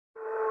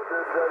Ça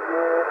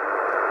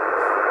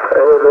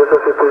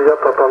fait plaisir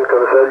de t'entendre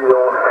comme ça, dis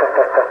donc.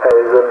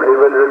 Les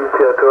bonnes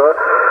amitiés à toi.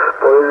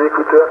 Pour les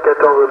écouteurs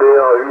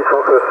 14BR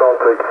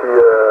 860 qui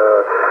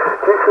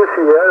se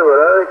signalent,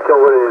 voilà, qui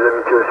envoient les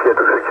amitiés aussi à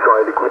tous ceux qui sont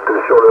à l'écoute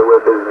sur le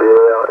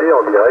WebSDR et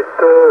en direct.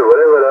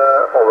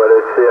 Voilà, on va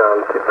laisser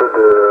un petit peu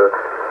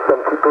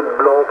de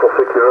blanc pour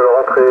ceux qui veulent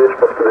rentrer. Je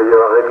pense qu'il va y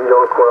avoir Rémi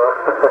dans le coin.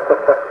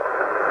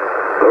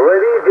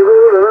 Ready to go.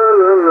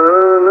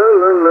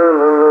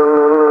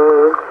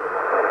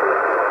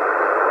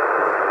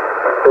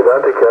 C'est bien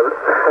impeccable.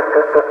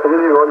 Il y a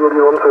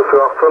du monde ce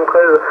soir.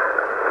 73.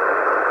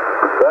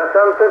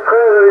 73,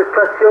 les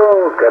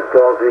stations.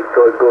 14,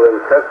 Victor Hugo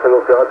 27, c'est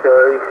l'opérateur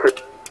X.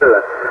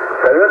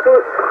 Salut à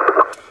tous.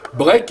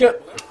 Break. De 14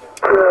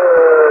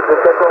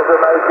 de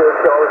Mike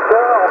Oscar,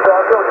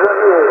 opérateur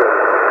Xavier.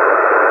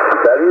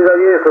 Salut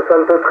Xavier,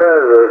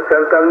 73. C'est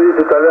entendu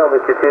tout à l'heure, mais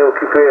tu étais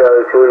occupé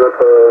sur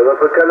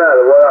notre canal.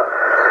 Voilà.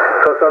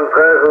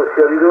 73 aussi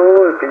à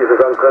Ludo, et puis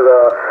 73 à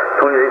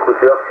tous les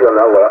écouteurs, s'il y en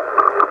a, voilà.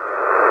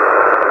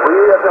 Oui,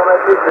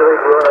 affirmatif, c'est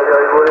rigolo, on a bien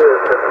rigolé.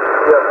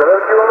 Ça fait un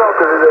petit moment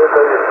que je les avais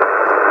pas vus.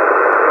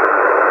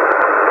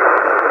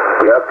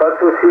 Il n'y a pas de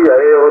souci,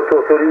 allez, retour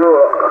sur Ludo.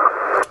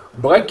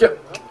 Break.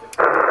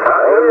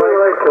 Oui,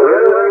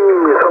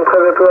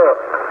 73 à toi.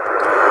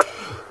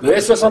 Les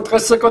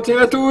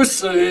 73-51 à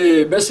tous.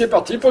 Et ben c'est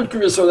parti pour le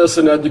QSO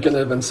National du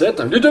Canal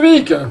 27.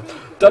 Ludovic,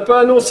 t'as pas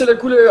annoncé la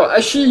couleur.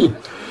 Hachi.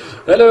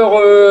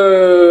 Alors,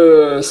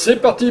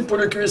 c'est parti pour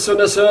le QSO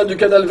National du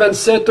Canal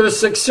 27,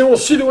 section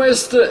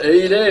sud-ouest,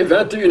 et il est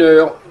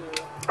 21h.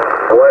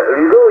 Ouais,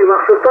 Ludo, il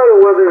marche pas le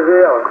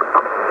WebSDR.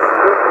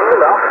 Il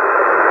marche.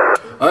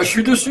 Ah, je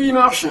suis dessus, il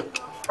marche.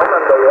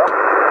 D'ailleurs,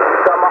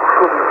 ça marche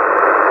comme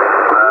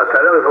Ah, tout à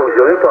l'heure, il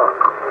fonctionnait pas.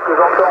 que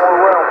j'entends au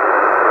loin.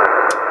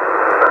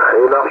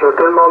 Il marche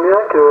tellement bien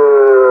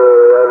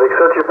que avec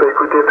ça tu peux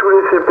écouter tous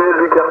les CPS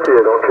du quartier.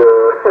 Donc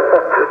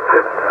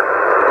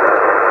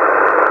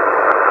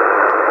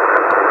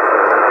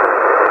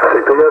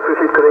c'est qu'il y a un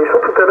souci de connexion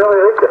tout à l'heure,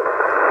 Eric.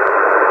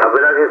 Ah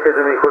ben là, j'essaie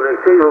de m'y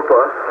connecter, il veut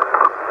pas.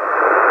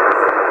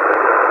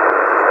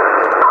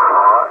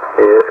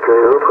 Et est-ce que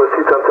les autres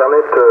sites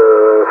internet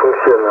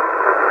fonctionnent?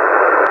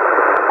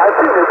 Ah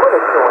si, j'ai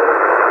connexion.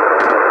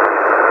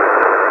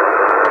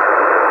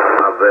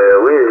 Ah ben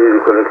oui, j'ai des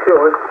connexions,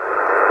 oui.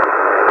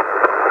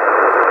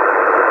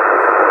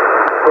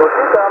 Toi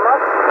aussi, t'as un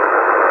masque?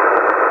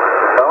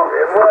 Non.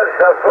 Et moi,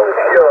 ça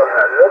fonctionne.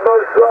 Le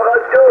bonsoir à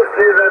tous,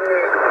 les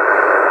amis.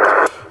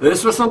 Les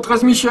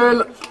 73 Michel.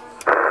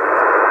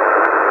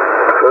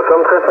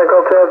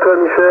 73-51 à toi,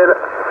 Michel.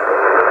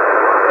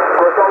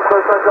 73-51,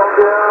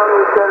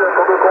 Michel,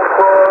 tour de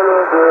contrôle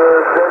de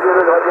Xavier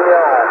Le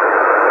Gradinier.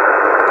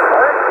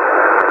 Ouais.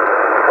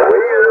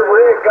 Oui, le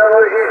break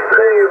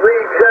enregistré. Oui,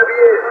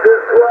 Xavier, ce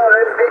soir,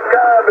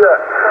 impeccable.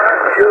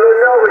 Sur le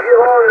Nord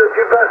Gironde,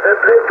 tu passes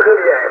très très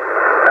bien.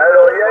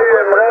 Alors, il y a eu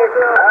un break,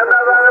 en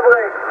avant le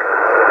break.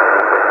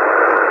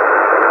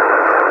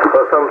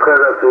 73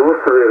 à tous,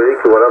 Eric,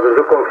 voilà, mais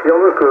je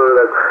confirme que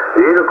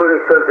j'ai une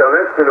connexion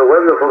internet, mais le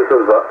web ne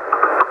fonctionne pas.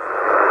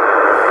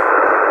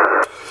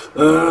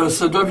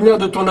 Ça doit venir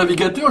de ton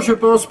navigateur, je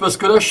pense, parce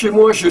que là, chez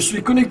moi, je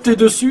suis connecté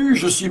dessus,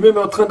 je suis même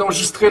en train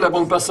d'enregistrer la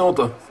bande passante.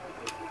 On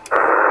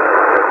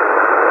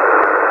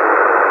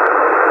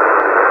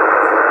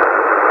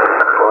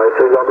va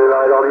essayer de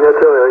redémarrer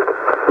l'ordinateur, Eric.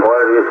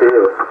 Ouais, j'ai essayé.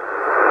 Ouais.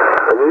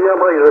 Il y a eu un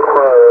break, je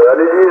crois.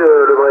 Allez-y,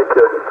 le break.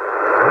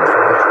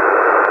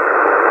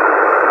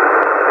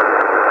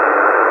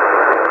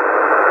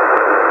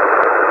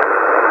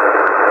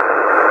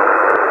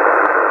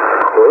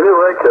 Oui, le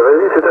break,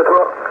 vas-y, c'est à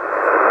toi.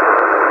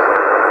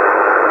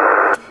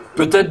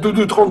 Peut-être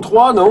Doudou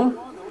 33, non?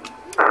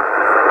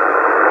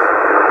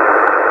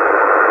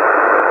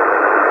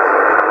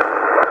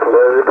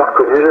 J'ai pas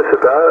reconnu, je sais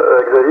pas.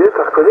 Xavier,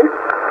 t'as reconnu?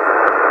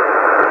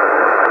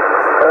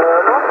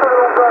 Non,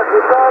 absolument pas.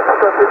 J'ai pas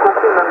tout à fait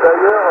compris, même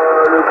d'ailleurs,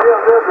 le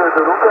DRZ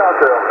de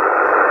l'opérateur.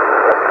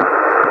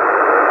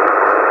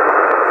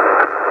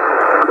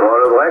 Bon,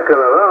 le break, on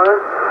va voir, hein.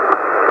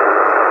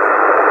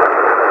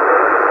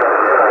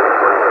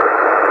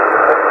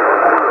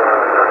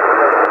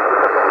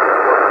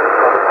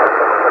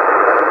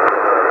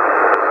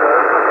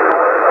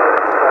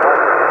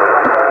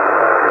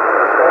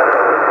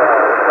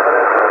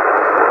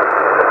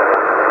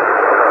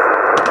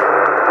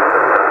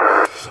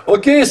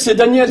 Ok, c'est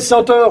Daniel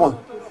Senteur.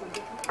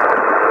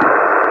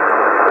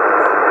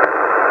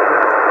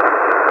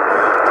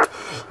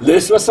 Les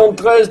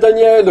 73,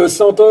 Daniel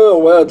Senteur,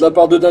 ouais, de la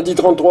part de Dandy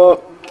 33.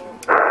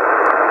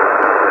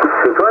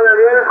 C'est toi,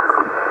 Daniel?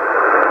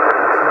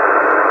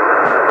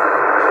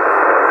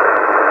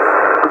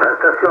 La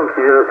station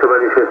qui vient de se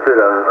manifester,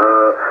 là.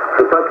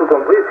 J'ai pas tout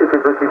compris, c'était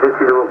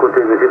petit de mon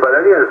côté, mais c'est pas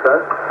Daniel, ça.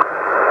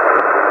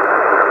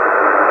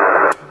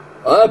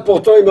 Ah,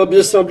 pourtant, il m'a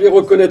bien semblé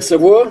reconnaître sa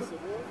voix.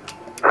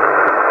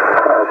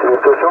 C'est une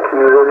station qui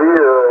nous a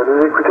dit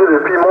nous écouter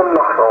depuis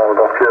Mont-de-Marsan,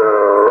 donc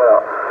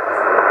voilà.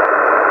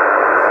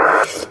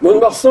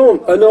 Mont-de-Marsan?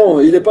 Ah non,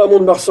 il n'est pas à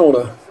Mont-de-Marsan,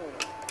 là.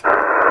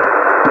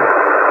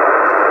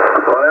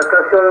 Voilà,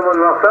 sur le mode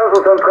Martin,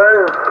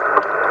 73.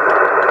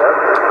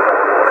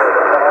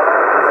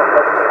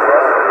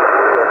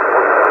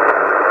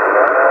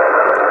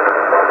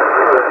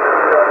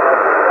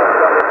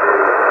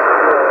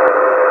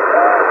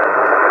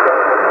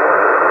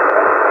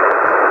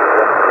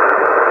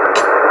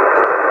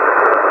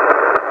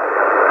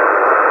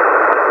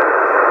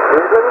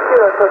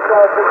 La station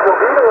à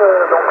Touche-Mobile,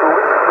 donc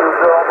oui, c'est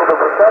aux alentours de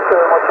Bretagne,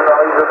 moi qui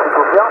m'arrive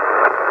plutôt bien.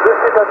 Je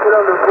suis passé là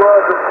le bois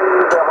depuis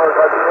vers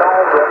Gradignan,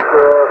 donc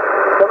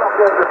ça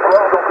marche ce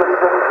soir, donc les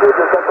amitiés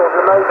de 14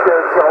 Mike qui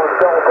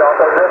reviennent au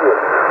piratage allié.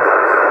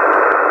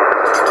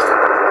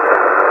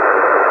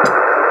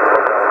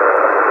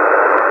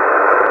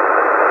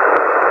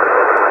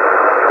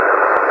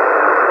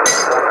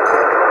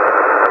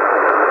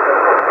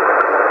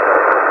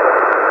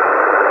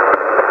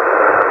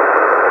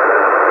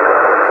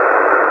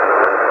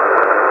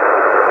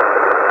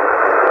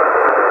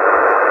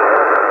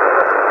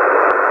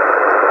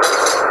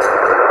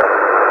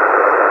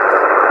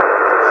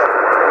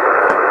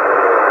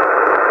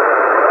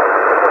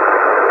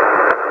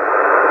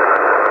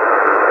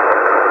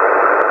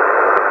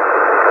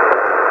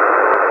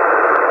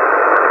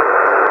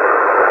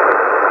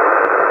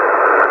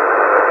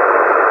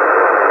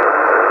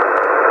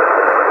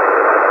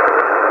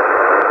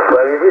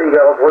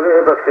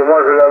 Parce que moi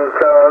je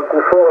l'entends un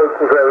coup fort et un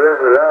coup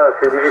faible, là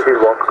c'est difficile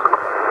bon.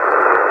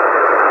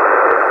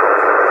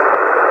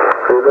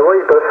 Évidemment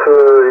il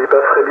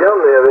passerait bien,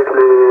 mais avec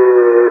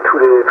tous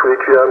les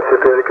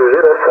QRMCPL que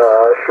j'ai là, ça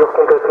assure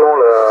complètement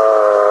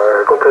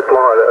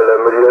la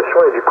modulation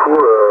et du coup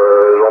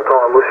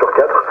j'entends un mot sur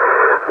 4.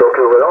 Donc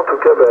voilà, en tout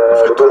cas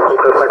le boss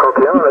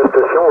 1351 à la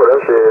station, voilà,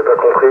 j'ai pas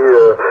compris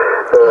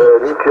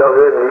ni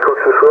QRZ ni quoi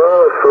que ce soit,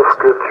 sauf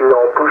que tu es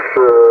en push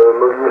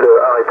mobile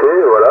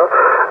arrêté, voilà.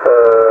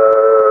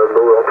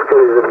 Bon, en tout cas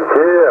les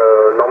amitiés,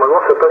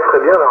 normalement ça passerait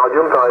bien, la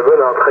radio me paraît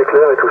bonne, hein, très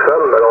claire et tout ça,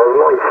 mais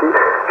malheureusement ici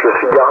je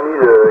suis garni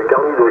de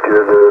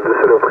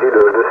saloperies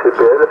de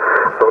CPL,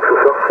 donc ce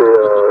soir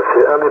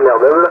c'est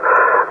indémerdable.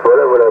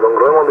 Voilà, donc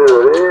vraiment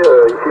désolé,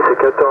 ici c'est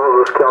 14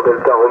 Oscar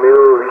Delta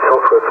Romeo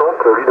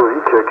 860,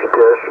 Ludovic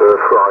QTH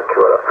Florac,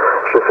 voilà.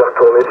 Je vais faire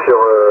tourner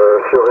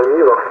sur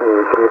Rémi, voir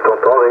s'il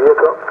t'entend. Rémi, à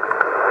toi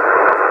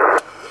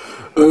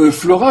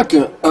Florac,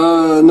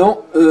 non,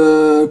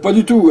 pas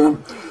du tout. Hein.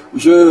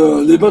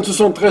 Les bandes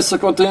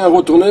 73-51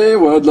 retournés,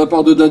 voilà, de la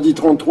part de Dandy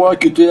 33,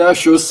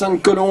 QTH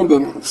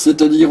Sainte-Colombe,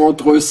 c'est-à-dire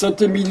entre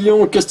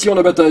Saint-Émilion et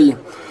Castillon-la-Bataille.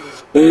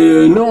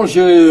 Et non,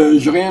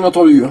 j'ai rien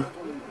entendu. Hein.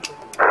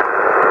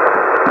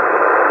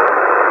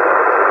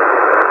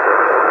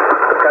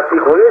 T'as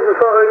picolé ce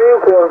soir, Rémi, ou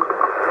quoi?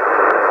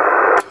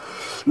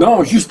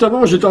 Non, juste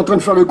avant, j'étais en train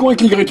de faire le con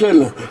avec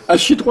l'YL, à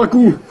chier 3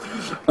 coups.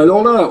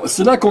 Alors là,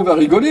 c'est là qu'on va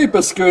rigoler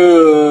parce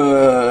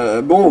que,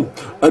 bon,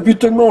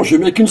 habituellement, je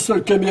mets qu'une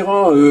seule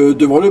caméra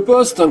devant le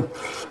poste.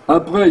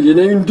 Après, il y en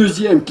a une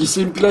deuxième qui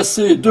s'est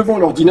placée devant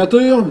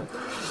l'ordinateur.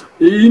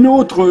 Et une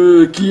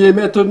autre qui est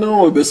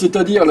maintenant,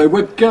 c'est-à-dire la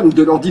webcam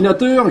de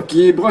l'ordinateur,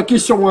 qui est braquée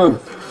sur moi.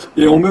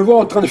 Et on me voit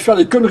en train de faire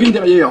des conneries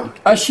derrière.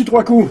 À chier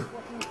 3 coups.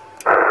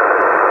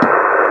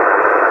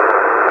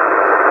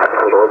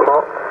 Je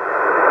reprends.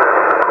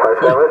 Ouais,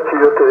 c'est un vrai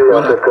studio TV,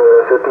 voilà. Hein,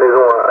 cette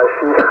maison à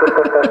Chi.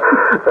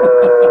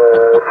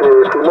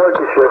 C'est moi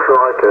qui suis à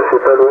Florac,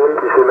 c'est pas l'OM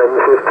qui s'est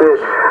manifesté.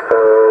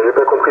 J'ai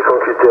pas compris son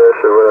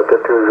QTH, voilà,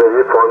 peut-être que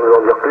Xavier pourra nous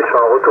en dire plus sur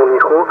un retour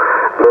micro.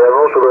 Mais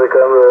avant, je voudrais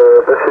quand même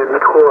passer le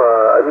micro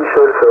à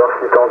Michel, savoir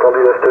si tu as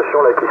entendu la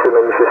station là qui s'est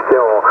manifestée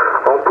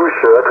en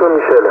push. À toi,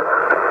 Michel.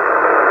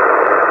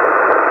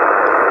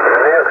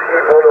 Merci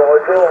pour le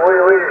retour. Oui,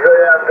 je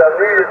l'ai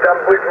entendu, j'étais en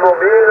push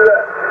mobile.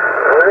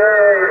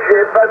 Mais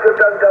j'ai pas tout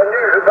entendu,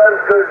 je pense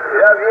que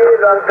Xavier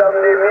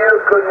l'entendait mieux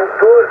que nous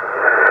tous.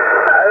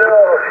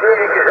 Alors, si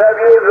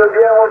Xavier veut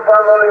bien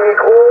reprendre le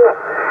micro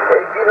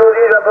et qu'il nous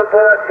dise à peu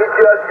près la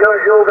situation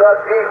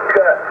géographique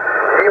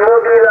du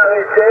mobile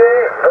arrêté,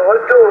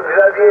 retour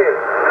Xavier.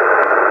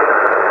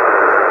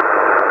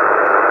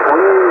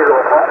 Oui, je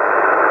reprends.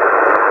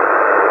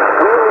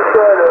 Oui,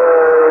 Michel,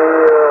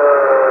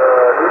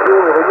 Vidéo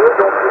est venu,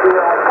 donc il est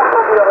en push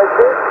mobile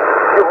arrêté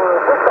sur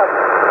Pessac.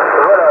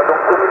 Voilà, donc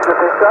commune de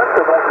Pessac,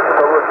 donc c'est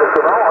pas vous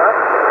exactement, hein.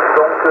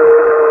 Donc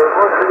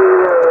moi je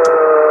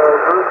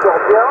le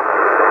sors bien,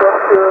 sauf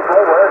que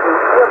bon voilà, j'ai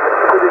aussi un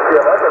petit peu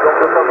d'éclairage, donc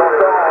de temps en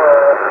temps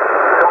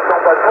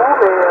j'entends pas tout,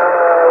 mais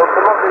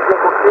autrement je l'ai bien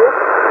copié.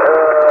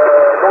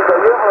 Donc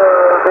d'ailleurs,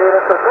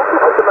 la station qui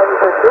peut se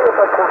manifester, il n'y a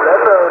pas de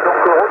problème, donc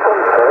retour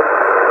micro.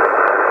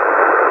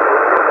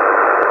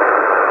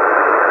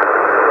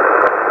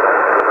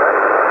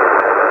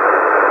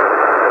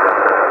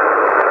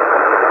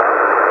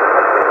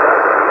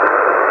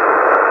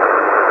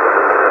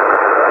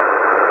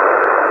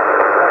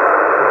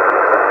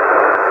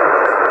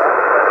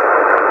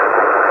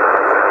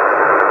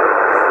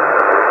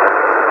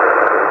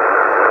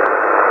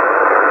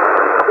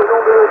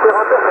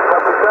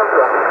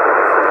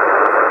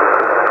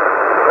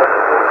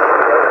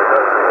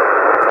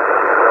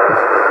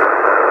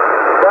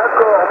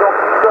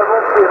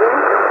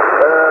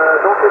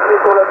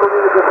 Sur la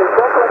commune de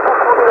Pessac, on peut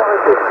prendre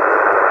l'arrêté.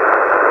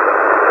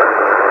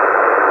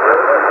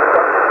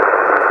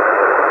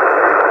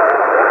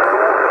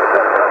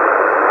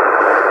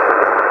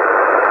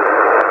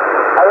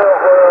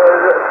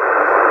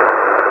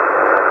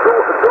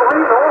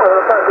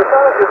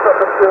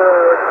 comme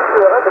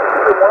QRM, un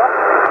petit peu moins.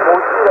 Moi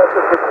aussi, là, je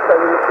fais tout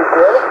avec les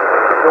CPL.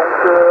 Donc,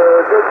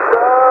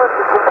 Delta,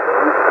 c'est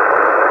compris.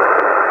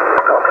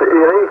 Alors c'est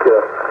Eric.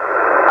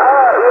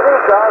 Ah,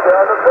 Eric, hein, ben,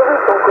 un autre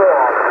Eric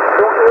encore.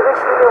 Donc, Eric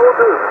numéro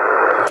 2.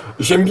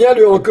 J'aime bien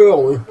le encore.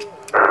 Hein.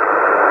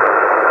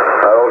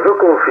 Alors je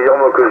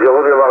confirme que j'ai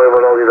redémarré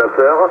mon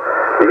ordinateur,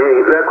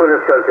 j'ai la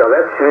connexion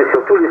internet, je suis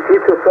sur tous les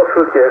sites sauf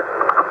le tien.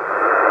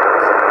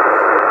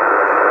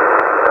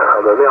 Ah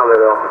bah merde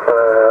alors.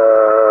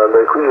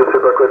 Bah écoute, je sais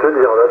pas quoi te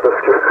dire là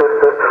parce que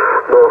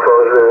bon enfin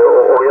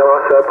on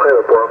regardera ça après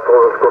là, pour l'instant on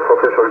va se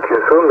concentrer sur le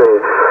QSO mais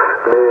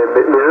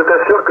je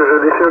t'assure que je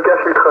défie aucun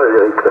filtrage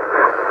Eric.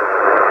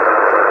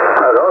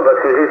 Alors parce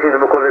que j'ai essayé de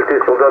me connecter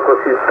sur d'autres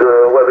sites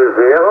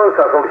WebSDR,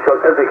 ça fonctionne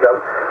impeccable.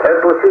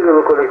 Impossible de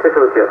me connecter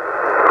sur le tien.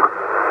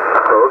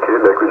 Ah, ok,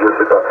 bah écoute, je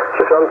sais pas. Je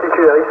vais faire un petit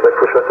QRX, parce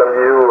que je fasse un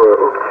vidéo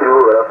au kilo,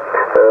 voilà.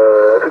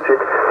 À tout de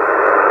suite.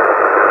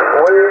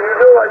 Oui,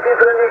 Ludo, à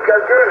titre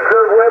indicatif, le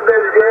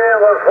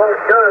WebSDR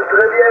fonctionne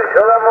très bien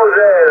sur la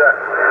Moselle.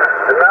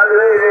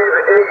 Malgré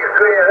les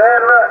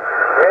QRM,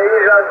 mais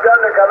ils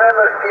entendent quand même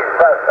ce qui se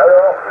passe.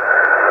 Alors,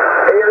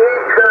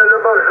 Eric, le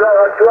bonsoir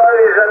à toi,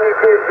 les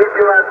amitiés, si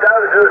tu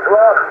m'entends ce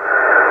soir.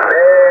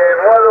 Mais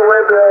moi, le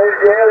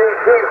WebSDR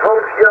ici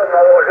fonctionne,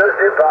 alors je ne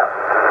sais pas.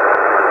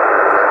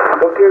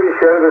 Ok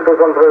Michel, je te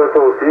concentrer de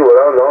toi aussi,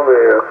 voilà, non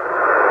mais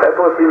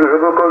impossible, je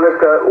me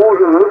connecte où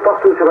je veux,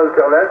 partout sur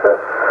internet,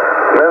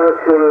 même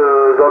sur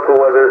d'autres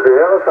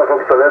WebSDR, ça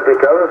fonctionne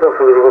impeccable, sauf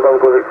que je ne veux pas me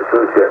connecter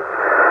sur le tien.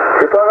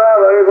 C'est pas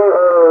grave, allez,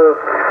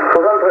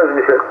 73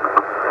 Michel.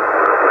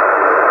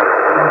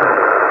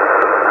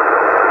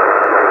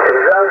 Et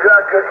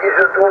Jean-Jacques qui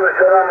se trouve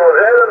sur la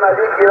Moselle m'a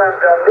dit qu'il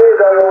entendait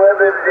dans le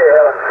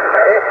WebSDR.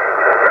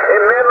 Et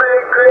même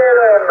les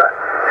QRM,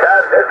 ça,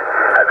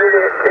 avec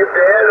les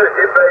CPL,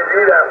 c'est pas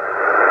évident.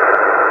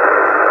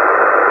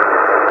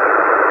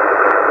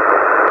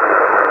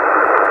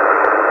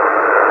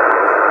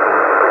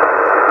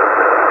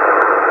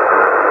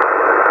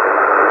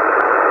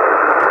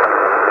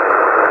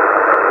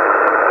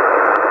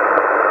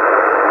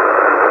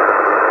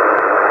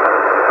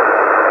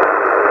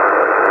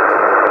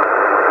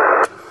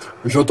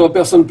 J'entends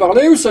personne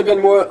parler ou ça vient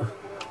de moi?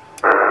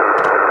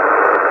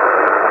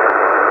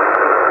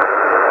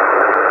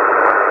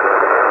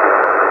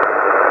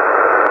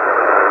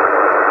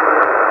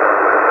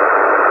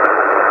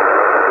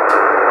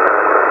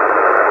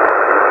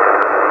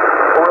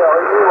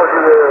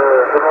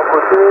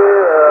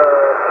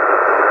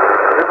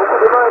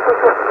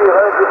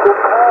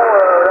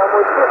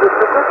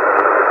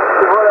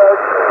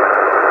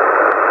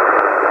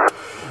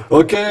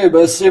 Ok,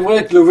 bah c'est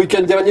vrai que le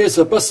week-end dernier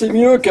ça passait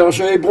mieux car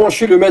j'avais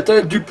branché le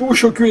matériel du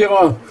push au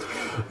QRA.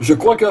 Je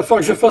crois qu'il va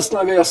falloir que je fasse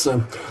l'inverse.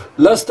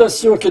 La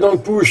station qui est dans le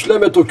push, la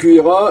mettre au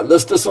QRA, la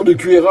station du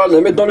QRA,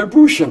 la mettre dans le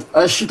push.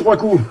 Ah, chie 3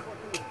 coups.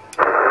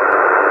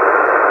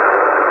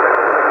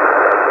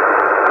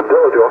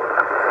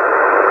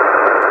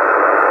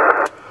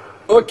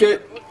 Ok. Ouais,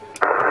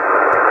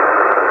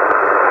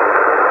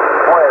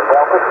 bon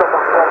en fait ça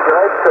part en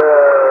direct,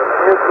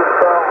 mieux que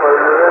par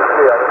le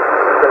SDR.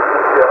 C'est le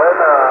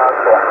QRM à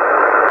 3.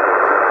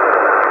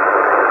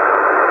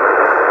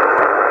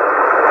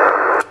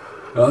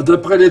 Alors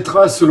d'après les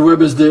traces sur le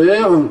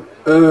WebSDR,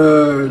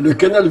 le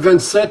canal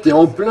 27 est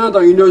en plein dans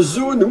une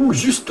zone où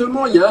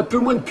justement il y a un peu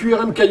moins de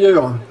QRM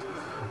qu'ailleurs.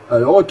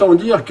 Alors autant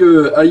dire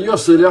que ailleurs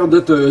ça a l'air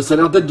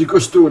d'être du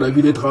costaud la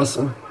vie des traces.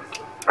 Hein.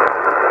 Il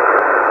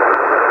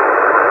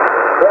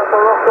va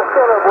falloir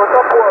sortir la boîte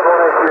à poids avant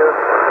la QRM.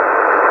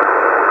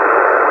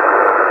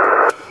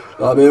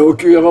 Ah mais au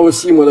QRA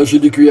aussi, moi là j'ai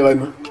du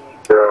QRM.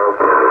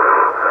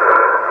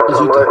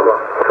 Enfin, bref,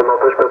 ça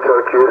m'empêche pas de faire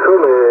le QSO,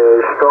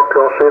 mais je peux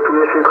enclencher tous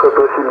les filtres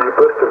possibles du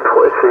poste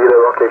pour essayer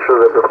d'avoir quelque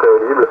chose à peu près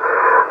audible.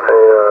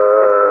 Et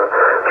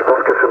je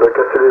pense que ça doit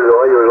casser les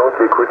oreilles aux gens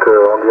qui écoutent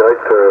en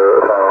direct,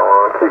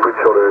 qui écoutent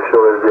sur le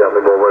SDR.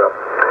 Mais bon, voilà.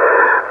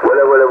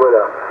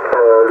 Voilà.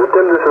 Le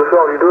thème de ce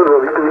soir, Ludo, doit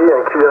bidouiller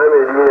un QRM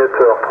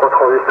éliminateur, 3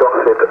 transistors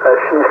 7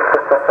 HI.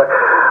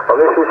 En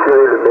effet,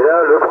 Cyril. Mais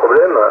là, le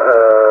problème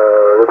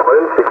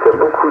c'est qu'il y a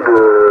beaucoup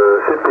de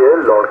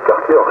CPL dans le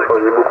quartier. Alors, quand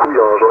je dis beaucoup,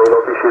 j'en ai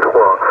identifié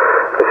 3. Hein.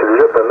 Mais c'est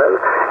déjà pas mal.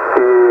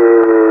 Et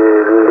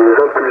les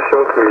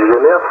impulsions qu'ils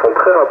génèrent sont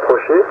très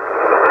rapprochées.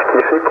 Ce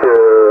qui fait que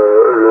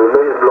le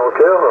noise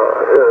blanker,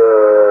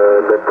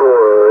 pour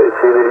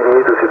essayer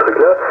d'éliminer tous ces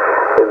trucs-là,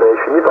 il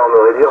finit par me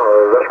réduire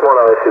vachement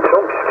la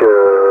réception, puisque,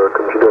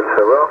 comme tu dois le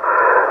savoir,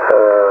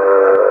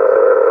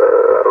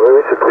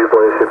 oui, c'est prévu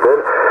pour les CPL,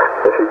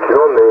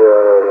 effectivement, mais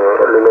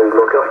le noise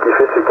blanker, ce qu'il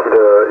fait, c'est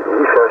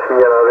qu'il fait un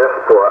signal inverse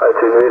pour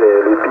atténuer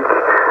les pics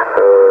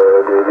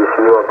des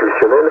signaux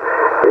impulsionnels,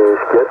 et ce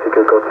qu'il y a, c'est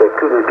que quand il n'y a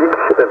que des pics,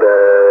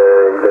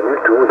 il annule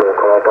tout, donc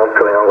on n'entend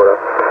plus rien, voilà.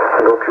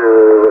 Donc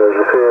voilà,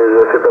 j'ai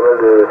fait pas mal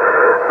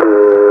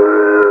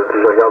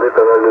j'ai regardé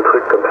pas mal de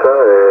trucs comme ça,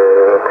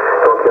 et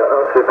quand il y a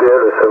un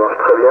CPL, ça marche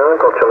très bien,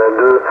 quand il y en a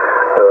deux,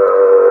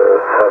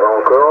 ça va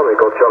encore, mais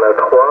quand il y en a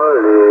trois,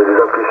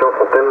 les impulsions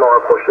sont tellement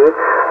rapproché,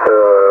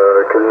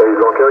 que le noise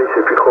banker il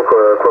sait plus trop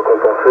quoi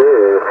compenser,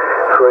 et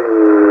soit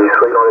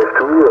il enlève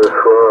tout,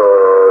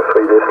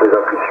 soit il laisse les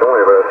impulsions,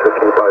 et voilà, ça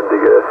finit par être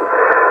dégueulasse.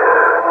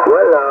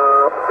 Voilà.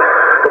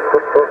 Je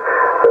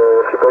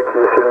sais pas qui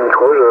c'est le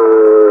micro,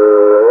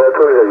 à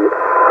toi Xavier.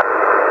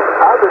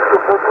 Ah, mais je te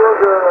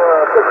propose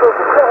quelque chose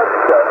de très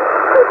radical.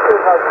 Très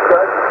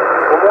radical.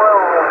 Au moins,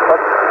 on sera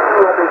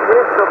plus embêté.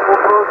 Je te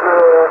propose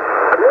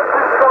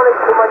l'impulsion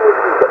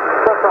électromagnétique.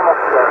 Ça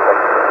marche bien.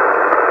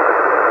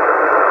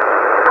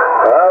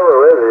 Ah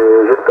ouais, mais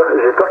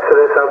j'ai peur que ça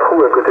laisse un trou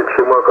à côté de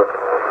chez moi, quoi.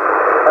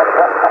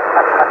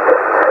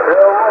 Mais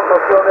au moins, on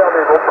s'est emmerdé.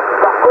 Bon,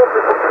 par contre,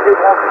 il faut que tu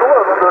débranches tout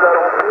avant de la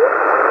lancer.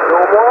 Mais au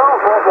moins,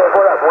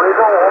 voilà, bon, les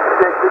gens ont rempli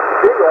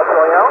d'électricité, il n'y a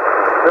plus rien.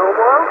 Mais au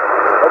moins,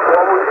 on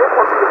pourra mouiller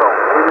tranquillement.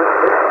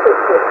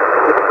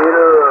 Et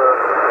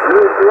le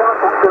SDR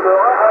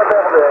fonctionnera à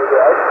merveille.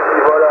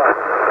 Et voilà.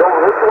 Donc,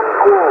 retour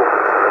micro.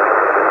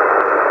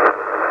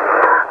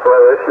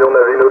 Ouais, si on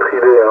avait une autre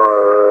idée, hein,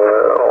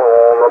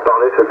 on en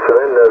parlait cette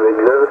semaine là, avec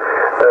Xav,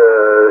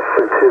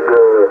 c'était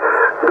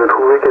de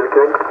trouver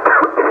quelqu'un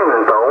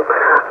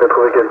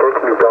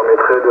qui nous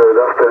permettrait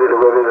d'installer le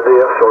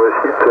WebSDR sur le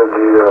site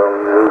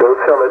de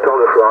l'observatoire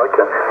de Florac.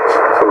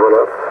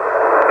 Voilà.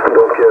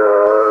 Donc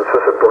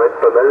ça pourrait être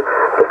pas mal,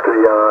 parce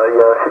qu'il y a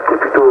un site qui est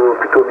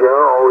plutôt bien,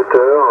 en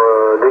hauteur,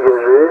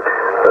 dégagé,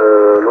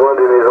 loin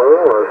des maisons,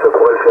 ça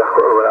pourrait le faire,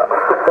 quoi, voilà.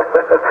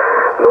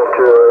 Donc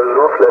je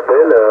lance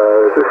l'appel,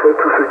 tous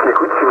ceux qui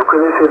écoutent, si vous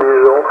connaissez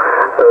des gens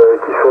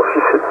qui sont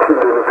susceptibles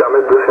de nous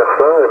permettre de faire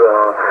ça, eh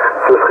ben,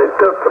 ce serait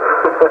top.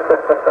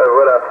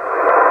 Voilà.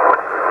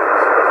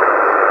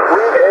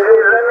 Oui, et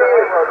les amis,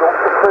 donc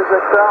pour 13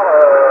 hectares,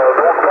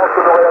 je pense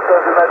qu'on aurait la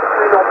place de mettre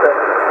une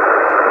antenne.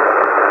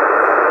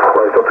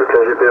 Ouais, surtout que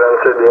la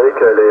GP27 d'Eric,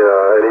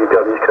 elle est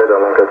hyper discrète, hein,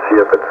 donc là-dessus, il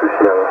n'y a pas de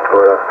souci. Hein,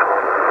 voilà.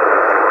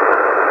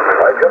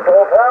 Ouais, je peux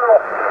reprendre.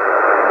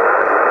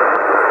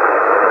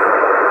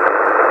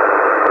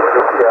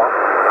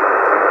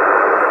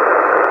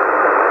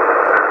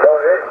 Bon,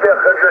 j'espère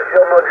que je ne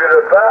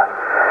surmodule pas.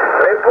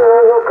 Mais pour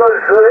vous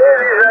reconsoler,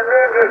 les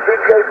amis, d'ici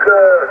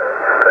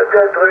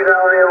peut-être une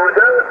année ou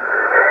deux,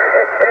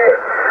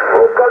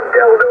 vos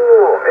compteurs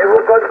d'eau et vos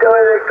compteurs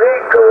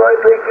électriques vont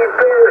être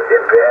équipés de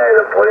CPL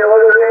pour les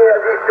relever à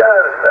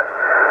distance.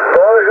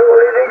 Bonjour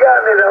les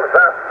dégâts, mes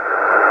enfants.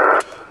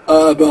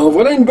 Ah ben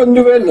voilà une bonne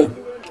nouvelle.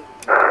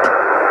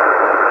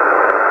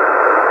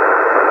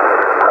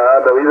 Ah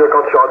bah oui, bah,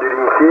 quand tu auras du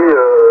Linky,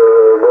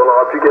 bon, on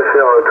n'aura plus qu'à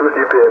faire tous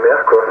du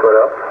PMR, quoi,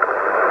 voilà.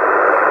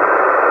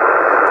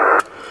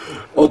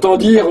 Autant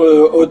dire,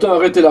 autant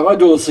arrêter la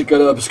radio dans ces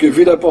cas-là, parce que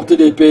vu la portée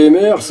des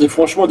PMR, c'est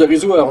franchement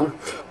dérisoire hein,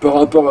 par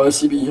rapport à la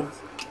Cibi.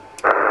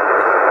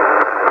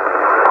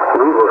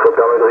 Oui, bon, ça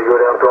permet de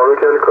rigoler un peu en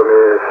local, quoi,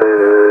 mais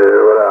c'est...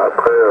 Voilà,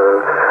 après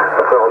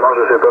remarque,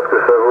 je sais pas ce que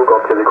ça vaut quand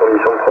il y a des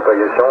conditions de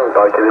propagation, il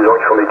paraît qu'il y a des gens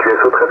qui font des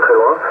QSO très très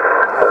loin,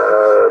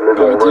 mais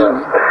bon, voilà,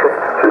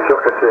 c'est sûr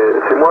que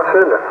c'est moins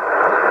fun.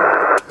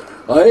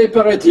 Ouais,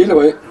 paraît-il,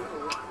 ouais.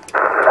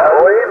 Ah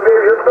oui, mais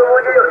je peux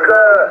vous dire que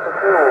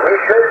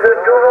Michel de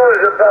Toulouse,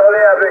 je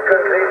parlais avec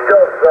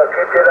Christophe qui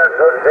était dans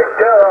son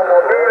secteur en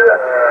mobile,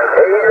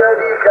 et il a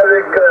dit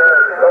qu'avec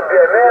son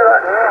PMR,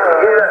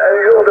 un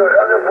jour de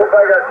grande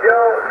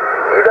propagation,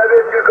 il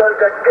avait pu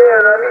contacter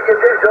un ami qui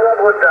était sur la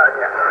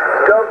Bretagne.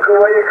 Donc vous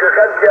voyez que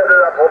quand il y a de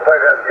la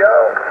propagation,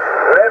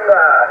 même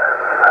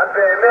à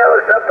PMR,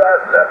 ça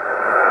passe.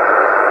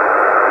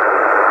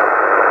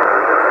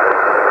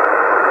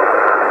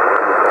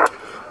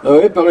 Ah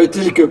ouais,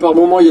 paraît-il que par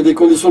moment il y a des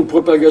conditions de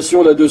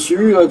propagation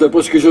là-dessus, hein,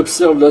 d'après ce que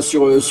j'observe là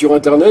sur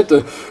Internet,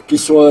 qui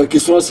sont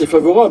assez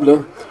favorables.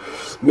 Hein.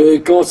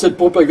 Mais quand cette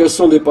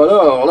propagation n'est pas là,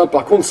 alors là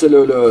par contre c'est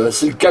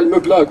le calme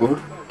plat, quoi.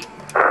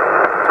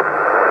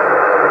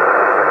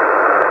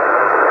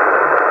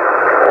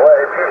 Ouais,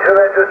 et puis ils se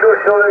mettent tous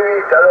sur le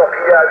 8, alors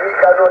qu'il y a 8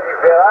 canaux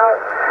différents,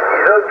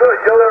 ils sont tous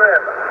sur le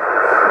même.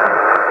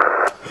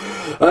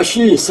 Ah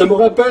chi, ça me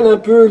rappelle un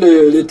peu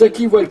les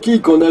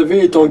talkie-walkie qu'on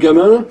avait étant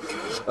gamin,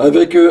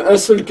 avec un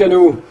seul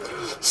canot.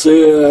 Ça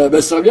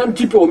revient un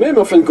petit peu au même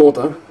en fin de compte.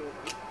 Hein.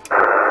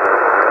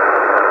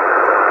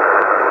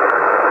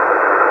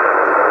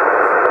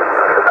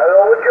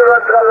 Alors où tu vas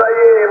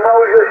travailler et moi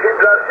où je suis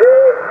placé,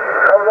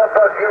 on va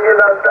pas finir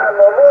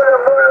d'entendre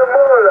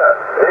moule,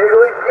 les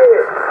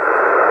grutiers.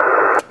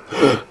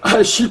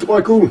 Ah chi,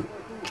 3 coups.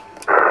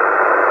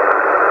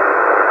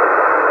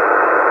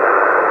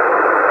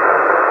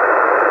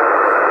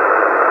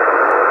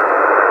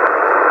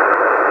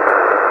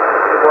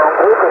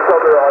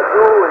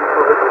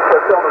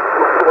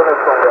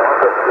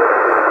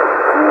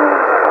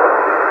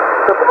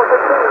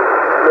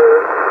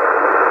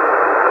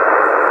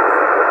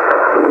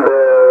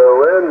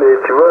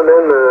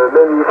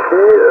 Même ici,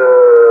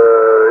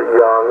 il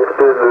y a un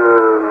espèce de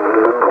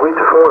bruit de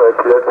fond là,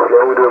 qui date d'il y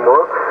a 1 ou 2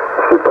 mois.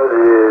 C'est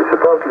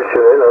pas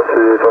impulsionnel, hein,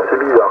 c'est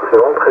bizarre, c'est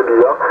vraiment très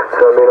bizarre.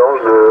 C'est un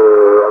mélange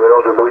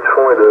de bruit de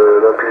fond et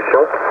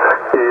d'impulsion.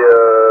 Et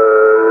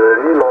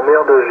lui, il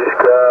m'emmerde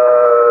jusqu'à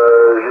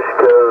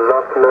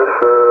 29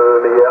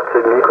 MHz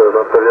et demi, quoi,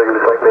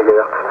 29,5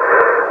 MHz.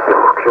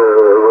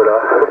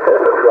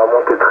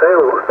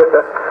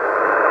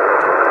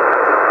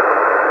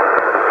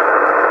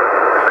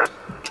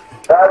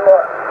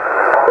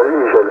 Salut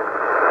Michel.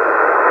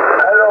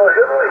 Alors,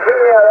 je vous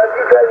signale à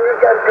titre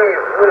indicatif,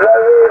 vous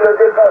avez le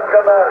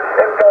département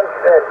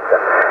 57.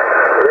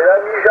 Et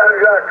l'ami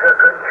Jean-Jacques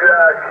que tu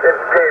as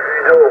accepté,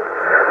 Ludo,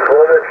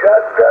 pour le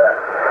chat,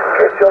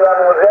 qui est sur la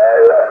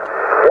Moselle.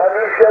 Il y a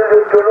Michel de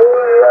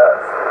Toulouse.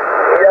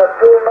 Il y a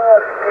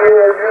Thomas qui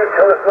est lui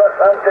sur le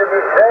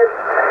 77.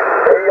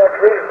 Et il y a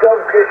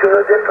Christophe qui est sur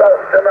le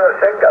département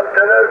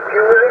 59 qui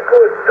vous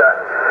écoute.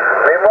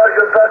 Mais moi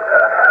je passe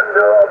en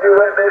dehors du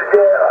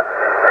WebSDR.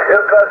 Je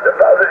passe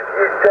par le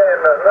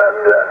système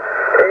bande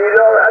et il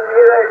est en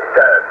direct,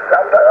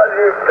 sans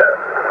parasite.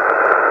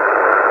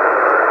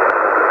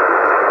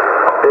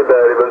 Eh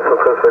ben les bonnes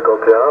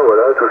 113-51,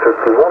 voilà, tout ce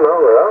petit monde, hein,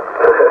 voilà.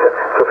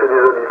 Ça fait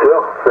des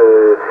auditeurs,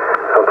 c'est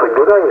un truc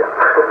de dingue.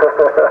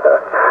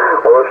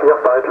 On va finir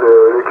par être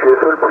le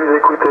QSO le plus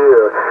écouté.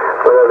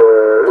 Voilà,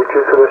 le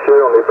QSO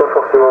National, on n'est pas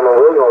forcément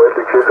nombreux, mais on va être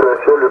le QSO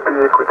National le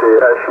plus écouté.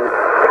 HI.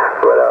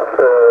 Voilà.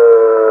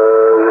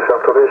 Je vais faire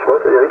tourner, je crois,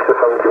 Eric, ça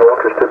fait un petit moment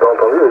que je t'ai pas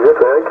entendu. Vas-y, à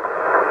toi, Eric.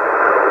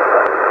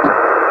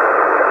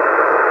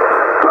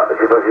 Ah, je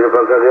sais pas si j'ai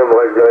pas entendu un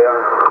break derrière.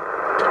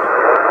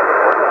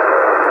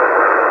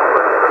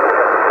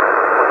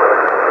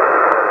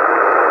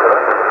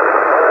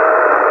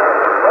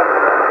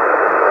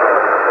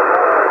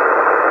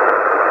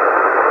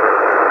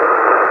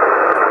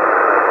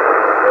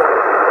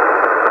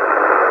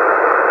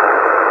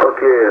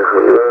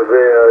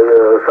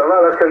 Ça va,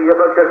 là, il n'y a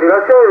pas de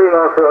calculation,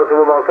 à ce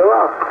moment, ça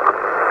va.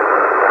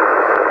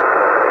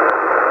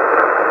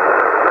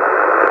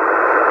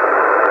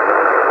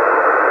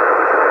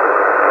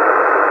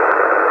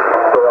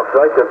 C'est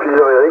vrai qu'il y a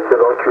plusieurs Eric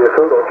dans le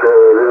QSO, donc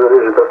désolé,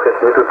 j'ai pas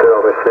précisé tout à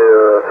l'heure, mais c'est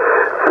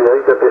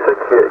Eric Tapessa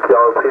qui a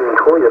repris le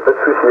micro, il n'y a pas de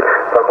souci.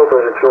 Par contre,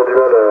 moi j'ai toujours du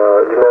mal à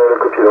le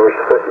copier, donc je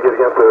sais pas si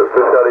quelqu'un peut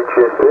faire les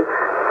QSP.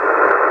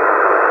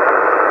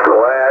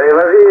 Ouais, allez,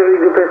 vas-y, Eric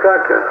du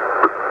Pessac.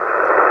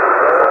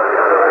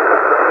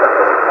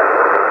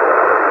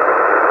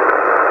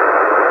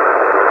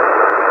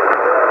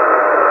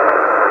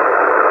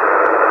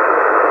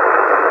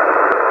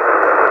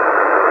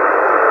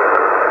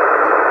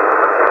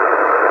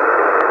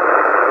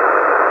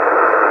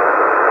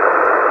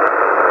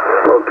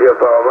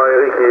 Apparemment,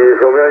 Eric, il est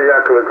sur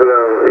Merliac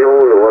maintenant, il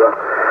roule, voilà.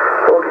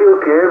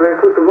 Ok, ben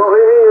écoute, bon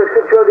Rémi, est-ce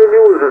que tu as des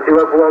news? Tu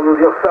vas pouvoir nous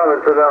dire ça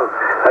maintenant.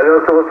 Allez,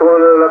 on se retrouve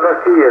la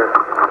pastille.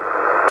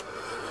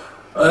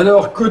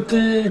 Alors,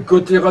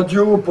 côté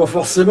radio, pas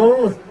forcément.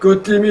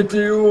 Côté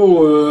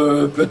météo,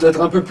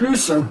 peut-être un peu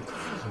plus.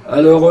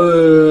 Alors,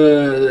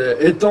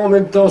 étant en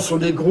même temps sur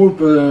des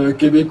groupes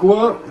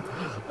québécois,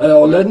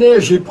 alors la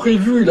neige est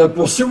prévue là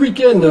pour ce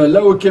week-end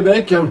là au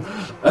Québec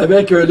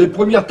avec les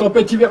premières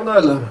tempêtes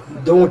hivernales.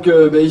 Donc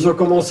ils ont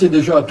commencé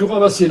déjà à tout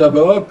ramasser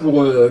là-bas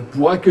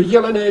pour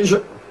accueillir la neige.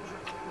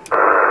 Ça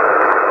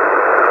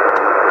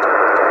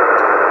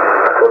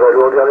va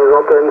alourdir les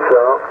antennes, ça.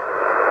 Hein.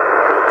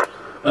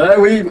 Ah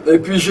oui, et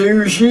puis j'ai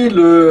eu Gilles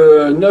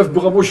 9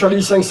 Bravo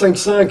Charlie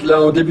 555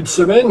 là en début de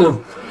semaine,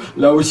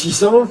 là au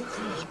 600,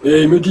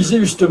 et il me disait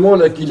justement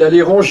là qu'il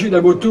allait ranger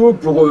la moto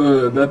pour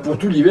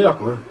tout l'hiver,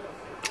 quoi.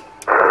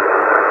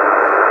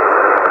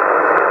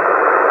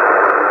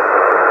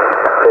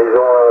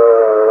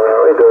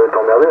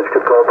 Parce que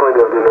de temps en temps ils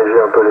doivent déneiger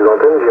un peu les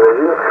antennes,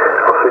 j'imagine.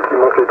 Alors ceux qui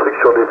montent les trucs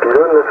sur des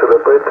pylônes, là, ça va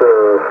pas être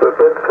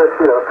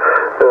facile. Hein.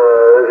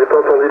 J'ai pas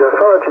entendu la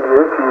fin, là, tu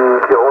disais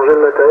qu'ils rangeaient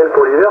le matériel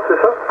pour l'hiver,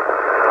 c'est ça?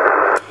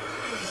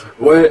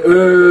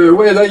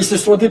 Ouais, là ils se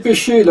sont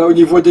dépêchés là au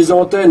niveau des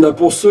antennes, là,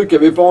 pour ceux qui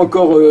n'avaient pas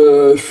encore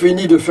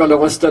fini de faire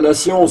leur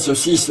installation,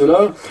 ceci,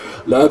 cela,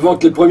 là avant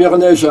que les premières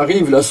neiges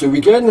arrivent là ce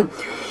week-end.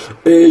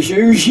 Et j'ai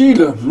eu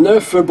Gilles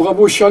 9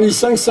 Bravo Charlie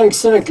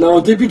 555 là en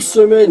début de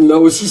semaine là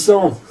au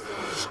 600.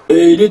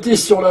 Et il était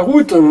sur la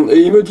route et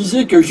il me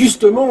disait que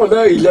justement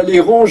là il allait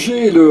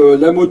ranger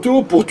la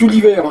moto pour tout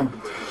l'hiver.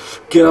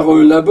 Car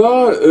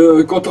là-bas,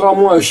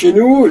 contrairement à chez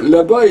nous,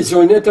 là-bas ils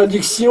ont une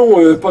interdiction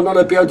pendant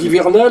la période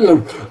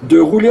hivernale de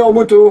rouler en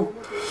moto.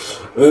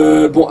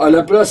 Bon, à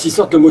la place ils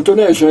sortent le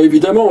motoneige, hein,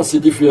 évidemment, c'est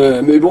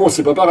mais bon,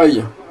 c'est pas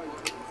pareil.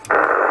 Ah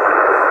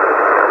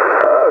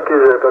ok,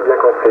 j'avais pas bien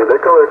compris.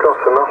 D'accord,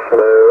 ça marche. Mais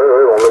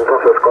ouais, en même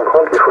temps ça se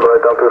comprend qu'il faudrait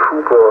être un peu fou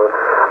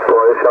pour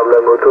aller faire de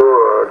la moto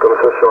comme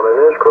ça sur la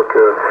neige,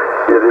 quoique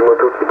il y a des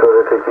motos qui peuvent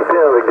être équipées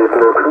hein, avec des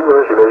pneus clous,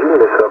 hein, j'imagine,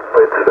 mais ça va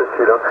pas être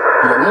facile. Hein.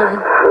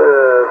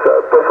 Ça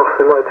va pas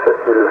forcément être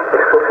facile.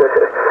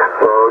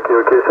 Bon,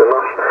 ok, ça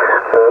marche.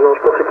 Non,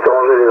 je pensais que tu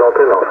rangeais les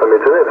antennes, alors ça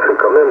m'étonnait, parce que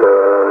quand même...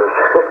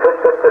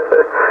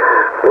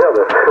 Merde,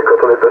 quand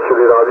on est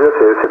passionné de radio,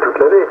 c'est toute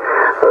l'année.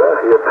 Voilà,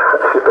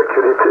 c'est pas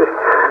que l'été.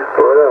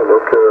 Voilà,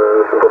 donc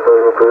c'est pour ça que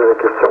je me posais la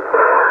question.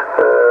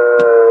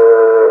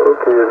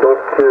 Ok, donc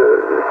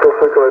pour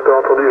ceux qui n'auraient pas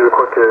entendu, je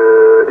crois que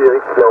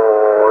Eric qui est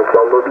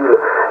en mobile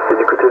et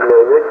du côté de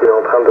Mérignac, il est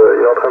en train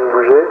de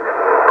bouger.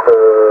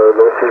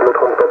 Donc si je me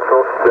trompe pas de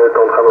sens, il doit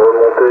être en train de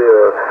remonter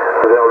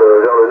vers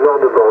le nord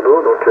de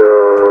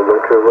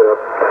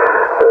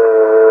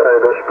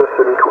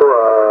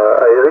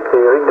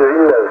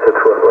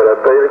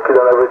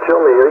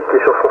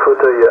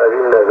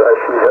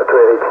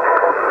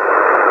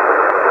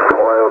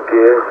Ok,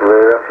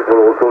 merci pour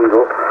le retour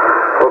Ludo.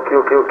 Ok.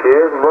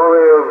 Bon,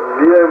 mais,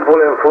 bien pour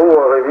l'info,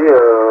 Rémi,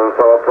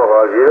 par rapport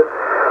à Gilles.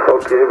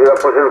 Ok, mais la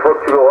prochaine fois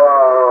que tu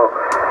l'auras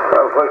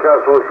en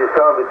fréquence au 600,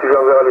 mais tu lui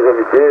enverras les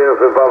invités.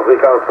 Enfin, pas en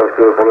fréquence parce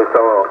que pour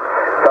l'instant,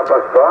 ça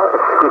passe pas.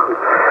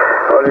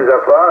 On les a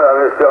pas,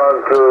 en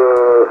espérant que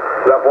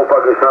la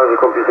propague change et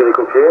qu'on puisse les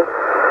copier.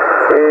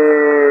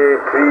 Et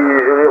puis,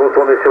 je vais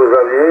retourner sur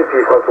Xavier, puis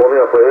il fera tourner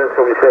après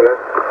sur Michel. Hein.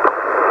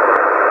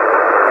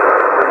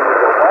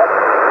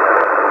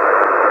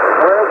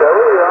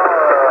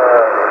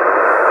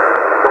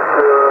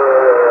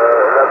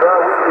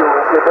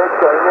 Québec,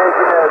 ça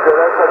imagine de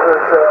là, ça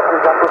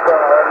représente pas,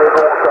 mais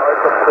bon, ça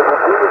reste très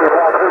beaucoup, mais bon,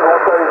 après, bon,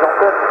 ça, les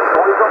antennes,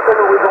 bon, les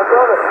antennes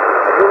horizontales,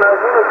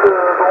 j'imagine que,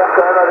 bon,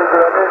 quand même, avec de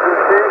la neige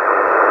dessus,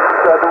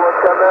 ça doit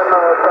quand même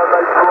pas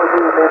mal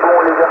poser, mais bon,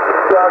 les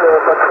verticales,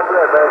 pas de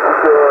problème, hein, vu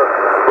que,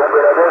 bon,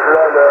 mais la neige,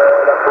 là,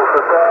 la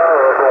chauffe pas,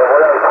 bon,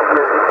 voilà, et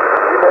puis,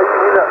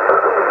 j'imagine,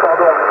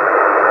 pardon,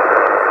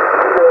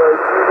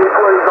 s'il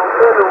déploie les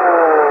antennes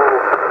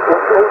au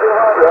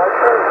survérable, à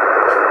chaud.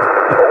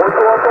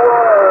 Retour à toi,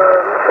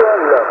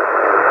 Michel.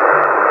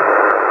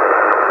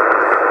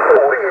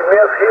 Oui,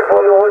 merci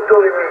pour le retour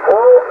du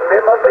micro. Mais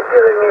mon petit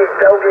Rémi,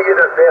 t'as oublié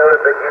de faire le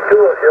petit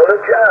tour sur le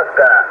chat.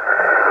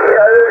 Il y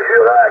a le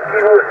Jura qui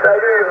nous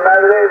salue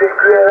malgré les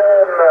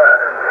QRM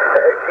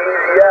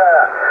qu'il y a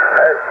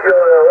sur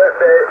le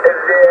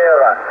WebSDR.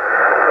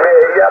 Mais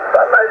il y a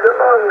pas mal de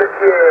monde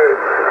qui est...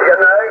 Il y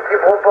en a un qui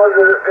propose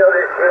de faire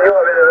des signaux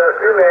avec de la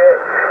fumée,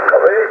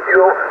 comme les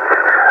stylos.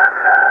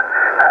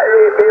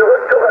 Allez, et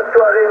retour à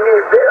toi Rémi,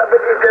 fais la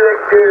petite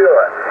lecture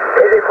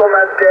et les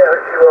commentaires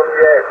qui vont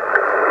bien.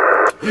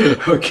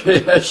 Ok,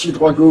 Hachi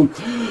 3 coups.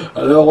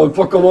 Alors,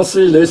 pour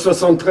commencer, les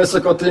 73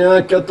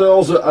 51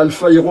 14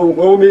 Alpha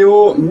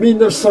Romeo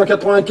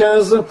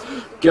 1995,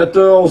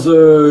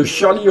 14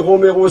 Charlie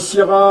Romero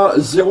Sierra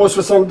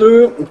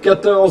 062,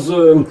 14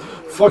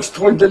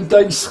 Foxtrot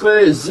Delta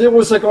X-Ray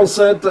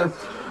 057,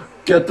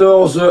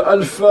 14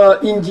 Alpha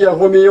India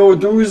Romeo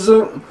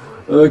 12,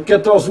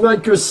 14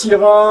 Mike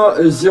Sierra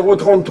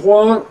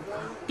 033,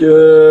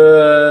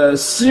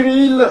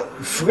 Cyril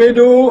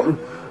Fredo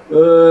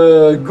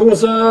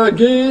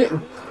Gonzague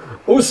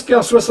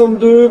Oscar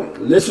 62,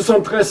 les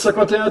 73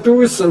 51 à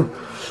tous.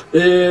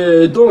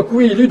 Et donc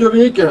oui,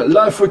 Ludovic,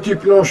 là faut que tu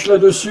planches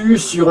là-dessus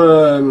sur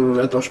un...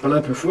 Attends, je parle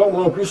un peu fort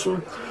moi en plus.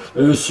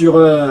 Sur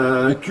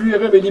un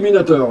QRM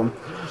éliminateur.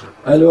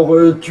 Alors,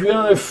 tu as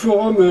un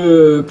forum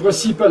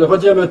principal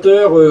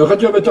radioamateur,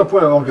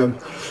 radioamateur.org,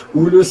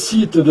 ou le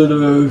site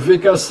de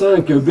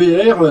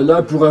VK5BR,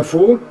 là pour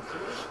info.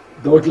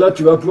 Donc là,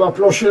 tu vas pouvoir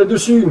plancher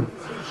là-dessus.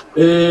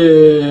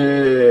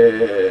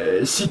 Et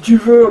si tu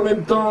veux en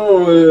même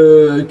temps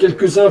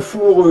quelques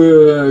infos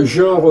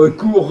genre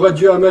cours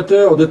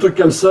radioamateur, des trucs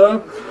comme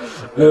ça,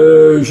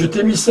 je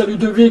t'ai mis ça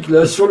Ludovic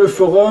là sur le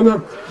forum.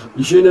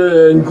 J'ai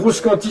une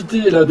grosse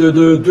quantité là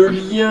de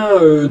liens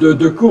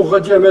de cours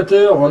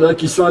radioamateurs là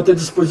qui sont à ta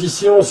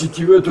disposition si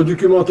tu veux te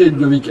documenter,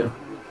 Ludovic.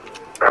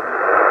 Ah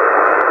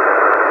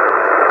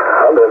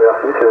ben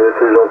merci,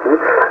 c'est gentil.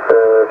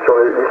 Sur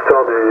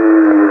l'histoire du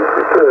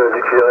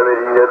QRM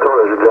éliminateur,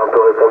 là j'ai déjà un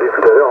peu répondu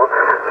tout à l'heure. Hein.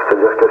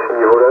 C'est-à-dire qu'à ce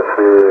niveau-là,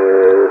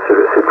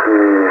 c'est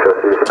plus, enfin,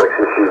 c'est pas que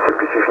c'est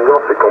plus suffisant,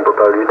 c'est qu'on peut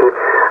pas lutter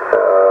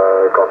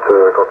quand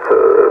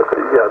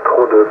il y a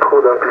trop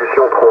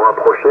d'impulsions trop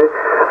rapprochées.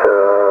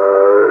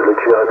 Le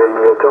QRM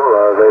éliminateur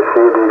va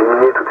essayer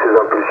d'éliminer toutes ces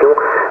impulsions,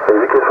 et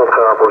vu qu'elles sont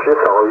très rapprochées,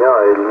 ça revient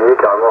à éliminer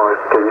carrément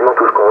quasiment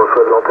tout ce qu'on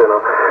reçoit de l'antenne.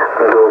 Hein.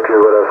 Donc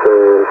voilà,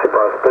 c'est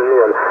pas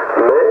génial.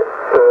 Mais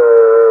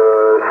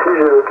si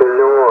j'ai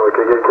l'occasion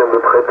que quelqu'un me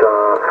prête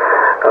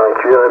un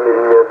QRM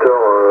éliminateur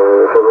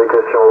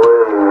fabrication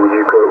web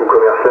ou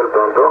commercial, peu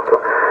importe,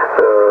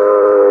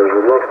 je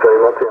veux bien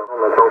expérimenter. Hein.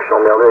 Maintenant que je suis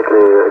emmerdé avec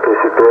les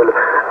CPL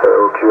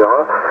au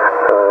QRA,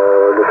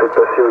 le fait de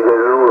passer au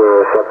Yazoo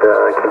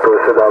qui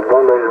possède un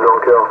bon noise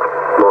blanker,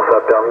 bon, ça a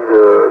permis de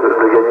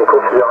gagner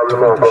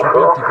considérablement en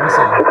confort,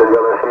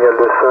 c'est-à-dire d'un signal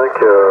de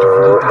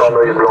 5 sans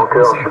noise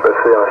blanker, je suis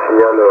passé à un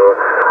signal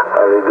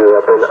avec de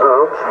l'appel 1,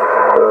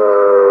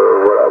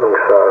 voilà, donc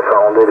ça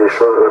rendait les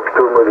choses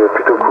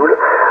plutôt cool.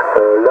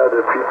 Là,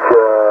 depuis qu'il y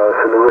a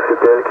ce nouveau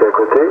CPL qui est à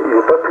côté, il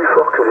n'est pas plus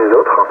fort que les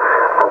autres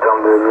en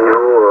termes de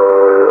niveau,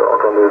 en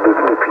termes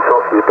de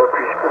puissance, il n'est pas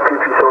plus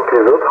puissant que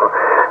les autres,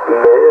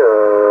 mais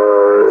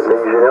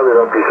il génère des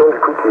impulsions du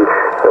coup qui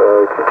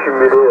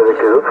cumulées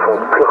avec les autres sont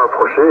plus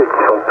rapprochées et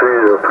qui sont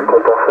plus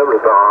compensables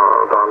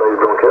par un noise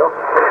blanker.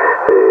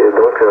 Et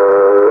donc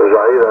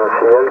j'arrive à un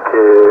signal qui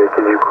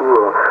est du coup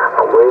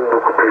en moyenne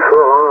beaucoup plus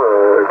fort,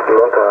 hein, qui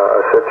monte à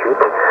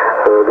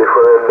 7-8, des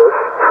fois même 9,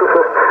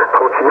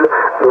 tranquille.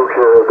 Donc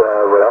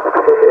voilà,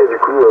 et du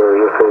coup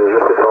je fais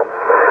 100.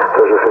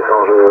 Enfin, je fais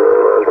 100,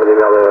 je me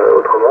démerde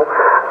autrement.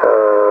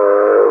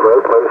 Voilà,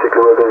 le problème c'est que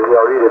le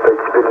WebSDR lui il n'est pas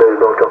équipé de noise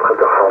blanker très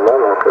performant,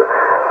 donc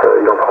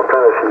il en prend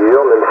plein la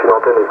figure, même si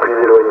l'antenne est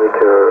plus éloignée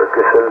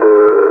que celle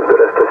de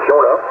la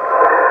station là.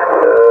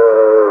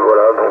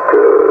 Voilà, donc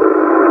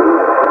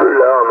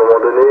là à un moment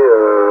donné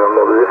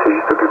c'est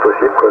juste plus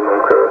possible quoi.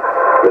 Donc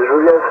mais je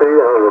veux bien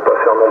essayer, hein, je veux pas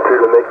faire non plus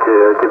mec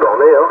qui est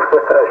borné, hein,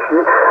 si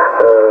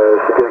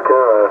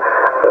quelqu'un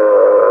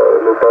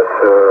me passe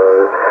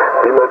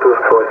du matos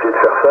pour essayer de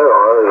faire ça,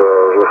 alors là,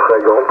 je ferai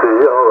avec grand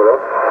plaisir, hein, voilà.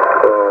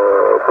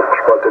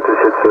 Je pourrais peut-être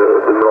essayer de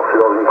me lancer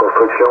dans une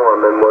construction,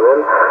 même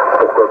moi-même,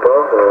 pourquoi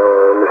pas,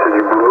 mais c'est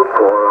du boulot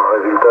pour un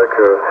résultat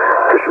que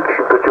je suis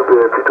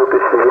plutôt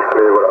pessimiste,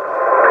 mais voilà.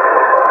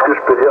 Ce que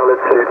je peux dire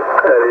là-dessus.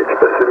 Allez, je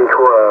passe le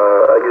micro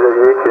à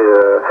Xavier qui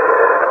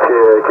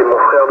est mon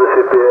frère de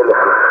CPL.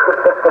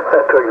 À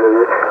toi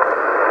Xavier.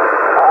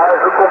 Ah,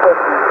 je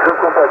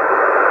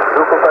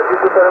compatis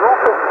totalement,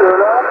 sauf que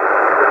là,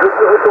 je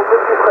serai ton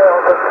petit frère,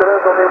 parce que là,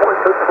 j'en ai moins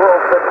que toi,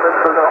 en fait,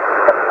 maintenant.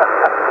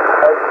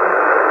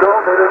 Non,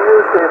 mais le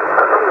mieux, c'est que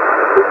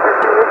tu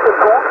finis tes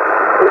comptes,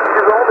 et que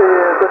tu vends, et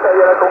que tu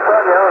ailles à la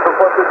campagne, hein. Je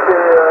crois que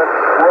c'est...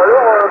 Ou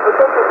alors,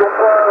 peut-être qu'ils n'ont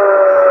pas...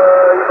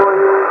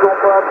 Ils ont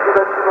pas un petit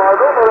bâtiment à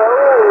vendre,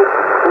 là-haut,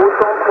 au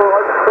centre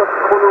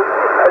radioastronomique.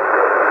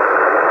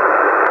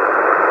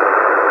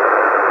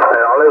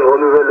 Alors là, je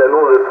renouvelle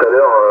l'annonce de tout à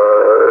l'heure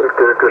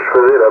que je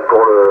faisais là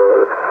pour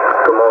le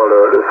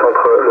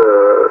centre,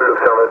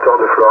 l'observatoire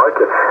de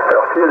Florac.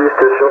 Alors s'il y a des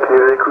stations qui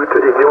nous écoutent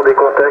et qui ont des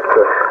contacts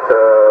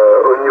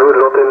au niveau de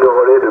l'antenne de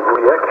relais de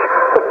Bouliac,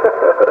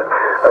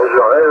 je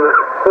rêve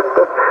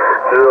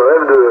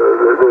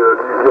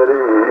d'y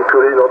aller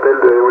coller une antenne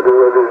de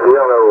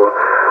WebSDR là-haut.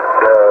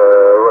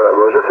 Voilà,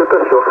 bon, je sais pas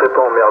si on serait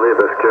pas emmerdé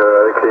parce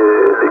qu'avec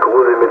les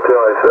gros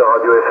émetteurs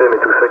radio FM et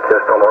tout ça qui est à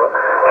cet endroit-là,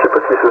 je sais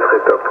pas si ce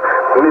serait top.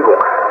 Mais bon,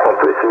 on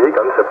peut essayer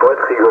quand même, ça pourrait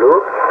être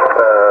rigolo.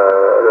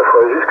 Il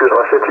faudrait juste que je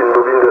rachète une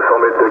bobine de 100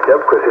 mètres de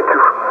câble, quoi, c'est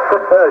tout.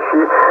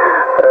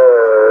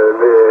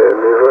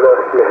 Mais voilà,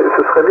 mais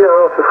ce serait bien là,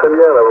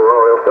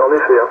 en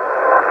effet. Hein.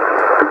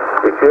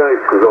 Et puis là,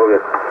 je reviens.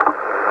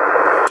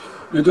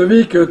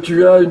 Ludovic,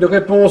 tu as une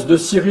réponse de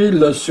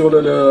Cyril sur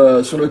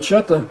le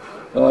chat.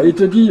 Alors, il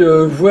te dit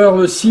voir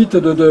le site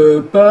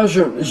de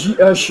page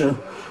JH.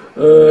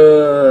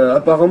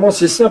 Apparemment,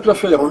 c'est simple à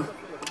faire. Hein.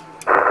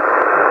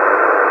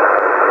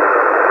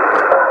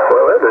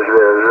 Ouais, ben je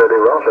vais aller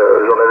voir.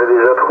 J'en avais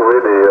déjà trouvé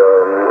des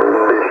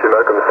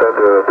schémas comme ça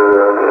de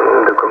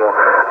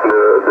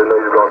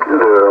noise blanker, de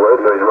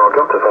noise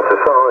blanker. De toute façon,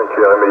 c'est ça, hein,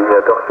 QRM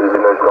éliminateur, c'est des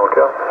noise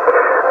blanker.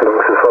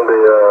 Donc, ce sont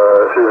des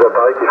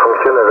appareils qui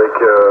fonctionnent avec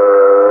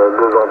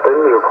deux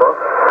antennes, je crois.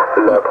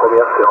 La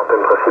première, c'est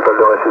l'antenne principale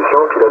de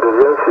réception, puis la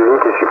deuxième, c'est une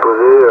qui est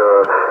supposée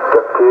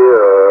capter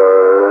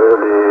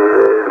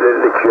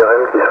les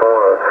QRM qui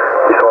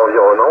sont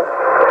environnants.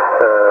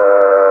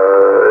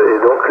 Et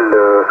donc,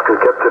 ce que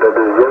capte la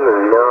deuxième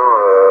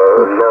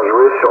vient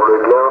jouer sur le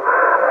gain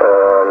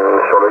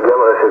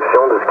de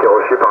réception de ce qui est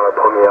reçu par la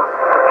première.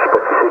 Je sais pas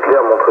si c'est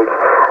clair mon truc.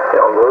 Et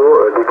en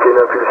gros, dès qu'il y a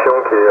une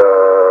impulsion qui est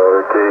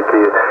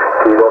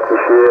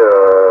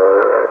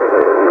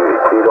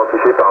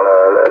identifiée par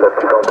la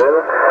petite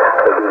antenne,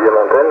 la deuxième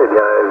antenne, eh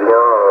bien, elle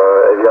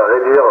vient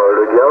réduire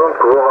le gain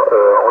pour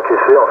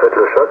encaisser en fait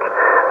le choc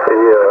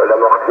et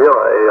l'amortir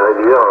et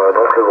réduire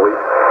donc le bruit.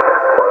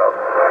 Voilà.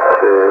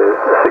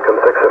 C'est comme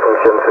ça que ça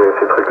fonctionne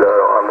ces trucs-là.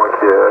 Alors à moins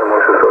que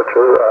ce soit autre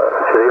chose,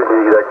 Cyril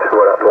dit exact.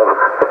 Voilà. Bon,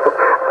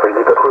 je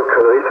dis pas trop de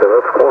conneries, ça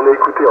va, parce qu'on est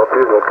écouté en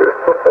plus, donc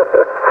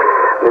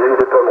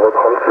n'hésitez pas à me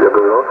reprendre s'il y a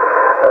besoin.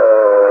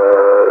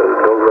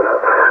 Donc voilà.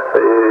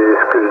 Et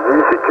ce que je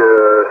dis, c'est que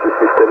ces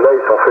systèmes-là,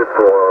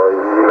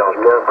 ils marchent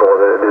bien pour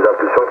des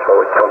impulsions qui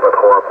sont pas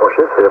trop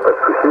rapprochées, ça y a pas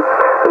de souci.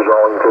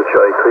 Genre une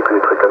clôture électrique ou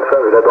des trucs comme ça,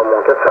 mais là dans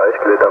mon cas, ça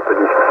risque d'être un peu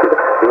difficile.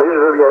 Mais je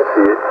veux bien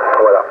essayer.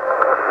 Voilà.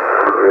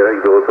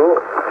 Eric de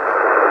retour.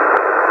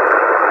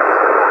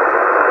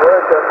 Ouais,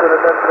 c'est un peu le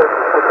même principe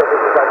que ça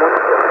fait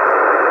harmonique.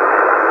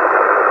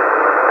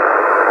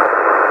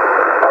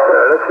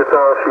 Là, c'est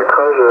pas un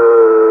filtrage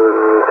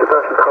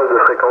de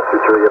fréquence, si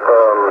tu veux. Il y a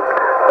pas,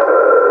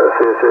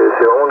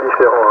 c'est vraiment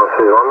différent. Hein.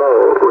 C'est vraiment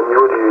au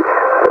niveau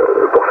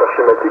pour faire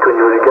schématique, au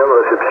niveau du gain de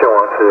réception.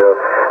 Hein.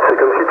 C'est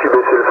comme si tu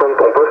baissais le son de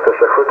ton poste à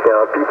chaque fois qu'il y a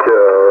un pic,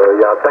 il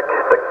y a un tac,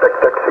 tac, tac,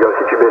 tac. C'est comme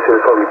si tu baissais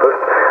le son du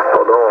poste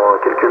pendant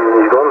quelques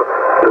millisecondes,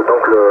 le temps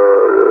que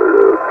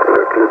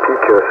le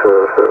pic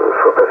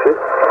soit passé.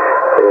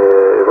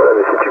 Et voilà,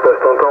 mais si tu passes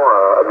ton temps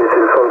à baisser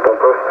le son de ton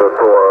poste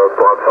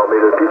pour absorber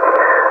le pic,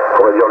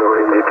 pour réduire le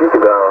volume du pic, et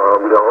ben au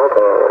bout d'un moment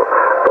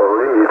ton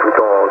volume il est tout le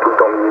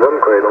temps minimum,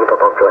 quoi, et donc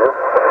t'entends plus rien.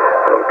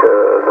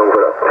 Donc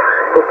voilà.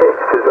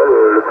 C'est ça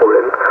le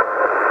problème.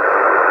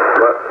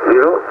 Ouais,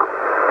 Vidéo.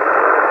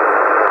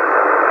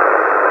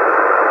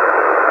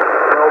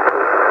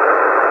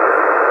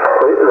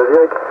 Oui, vas-y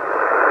Eric.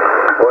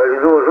 Ouais,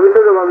 Vidéo, je voulais te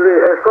demander,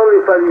 est-ce qu'on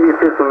n'est pas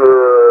limité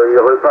il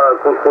n'y aurait pas un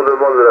contrôle de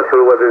bande sur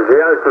le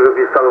WebSDR, est-ce que je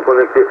puisse pas me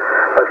connecter?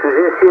 Parce que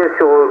j'ai essayé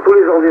sur tous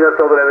les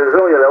ordinateurs de la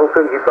maison, il n'y en a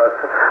aucun qui passe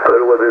avec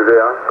le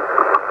WebSDR.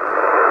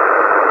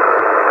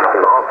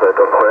 Non, ça va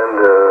être un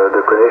problème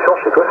de connexion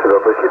chez toi, c'est pas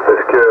possible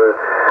parce que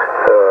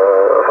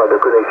enfin de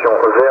connexion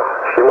vers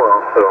chez moi,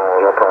 hein,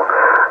 j'entends.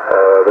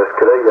 Parce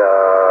que là il y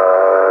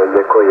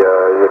a quoi, il y a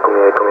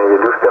combien, il y a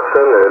 12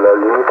 personnes, la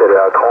limite elle est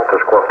à 30,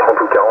 je crois,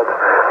 30 ou 40.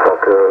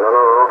 Donc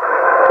non.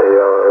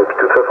 Et puis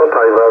de toute façon tu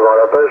arriveras à voir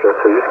la page,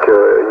 c'est juste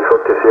qu'une fois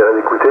que tu essaierais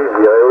d'écouter, il te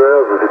dirait oh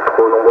là, vous êtes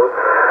trop nombreux.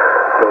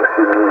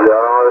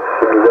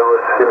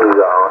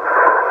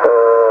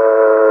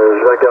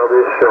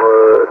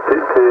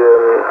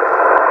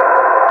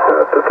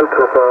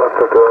 Il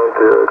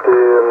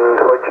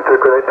faudrait que tu te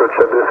connectes au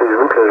chat de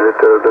Facebook, là, je vais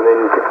te donner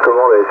une petite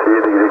commande à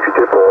essayer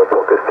d'exécuter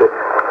pour tester.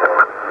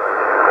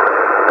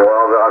 Bon,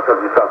 on verra ça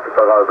plus tard, c'est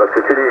pas grave, parce que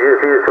j'ai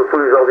essayé sur tous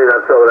les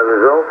ordinateurs de la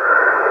maison,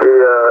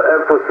 et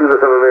impossible,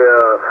 ça me met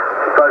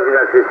page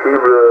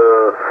inaccessible,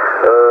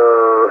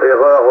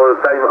 erreur,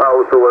 time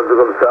out ou un truc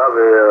comme ça,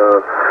 mais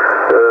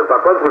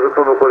par contre, je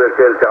peux me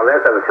connecter à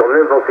Internet sur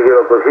n'importe quel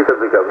autre site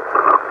applicable.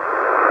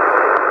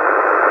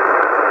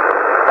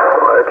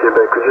 Ok,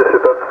 bah écoute, je sais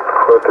pas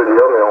quoi te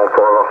dire, mais on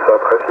pourra voir ça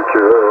après si tu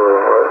veux. Ouais.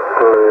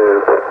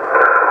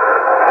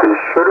 Mais c'est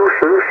chelou.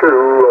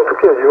 En tout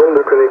cas, il y a du monde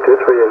de connecté,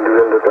 tu vois, il y a une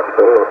douzaine de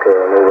personnes, donc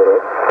voilà.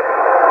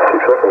 C'est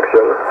que ça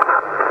fonctionne.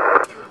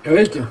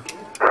 Eric?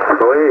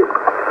 Oui.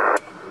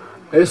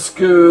 Est-ce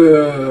que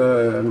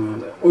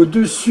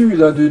au-dessus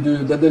là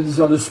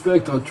d'analyseur de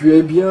spectre, tu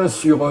es bien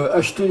sur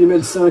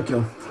HTML5?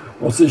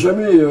 On ne sait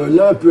jamais,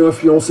 l'un peut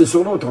influencer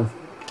sur l'autre.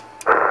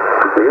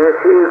 J'ai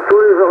essayé tous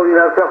les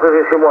ordinateurs que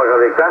j'ai chez moi,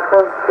 j'en ai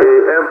 4,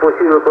 et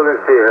impossible de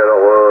connecter.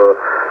 Alors,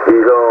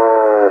 ils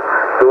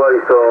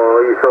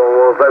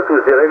sont pas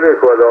tous dérivés,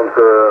 quoi, donc,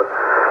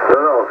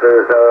 non, ça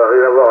n'a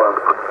rien à voir, là.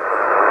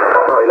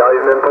 Non, il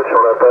arrive même pas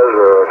sur la page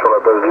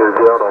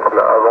VSDR, donc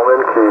là, avant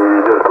même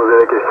de se poser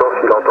la question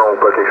s'il entend ou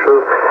pas quelque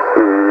chose,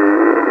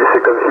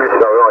 c'est comme si le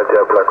serveur était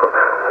à plat, quoi.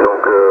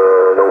 Donc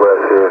voilà,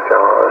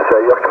 c'est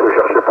ailleurs qu'il faut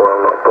chercher pour le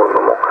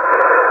moment.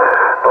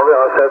 On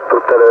verra ça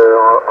tout à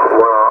l'heure,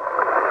 voilà.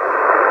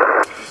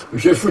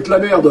 Je vais foutre la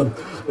merde.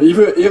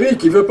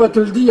 Eric, il veut pas te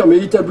le dire, mais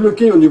il t'a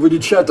bloqué au niveau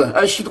du chat.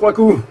 Hachi 3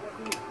 coups.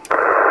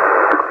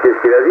 Qu'est-ce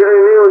qu'il a dit,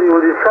 Rémi, au niveau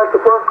du chat,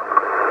 quoi?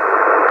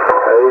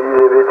 Il dit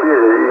des bêtises,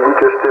 il dit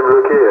que je t'ai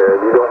bloqué,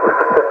 dis donc.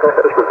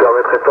 Je me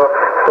permettrai pas.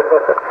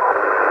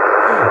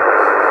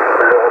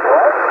 Je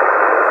reprends.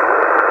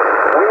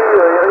 Oui,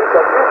 Eric,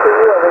 as-tu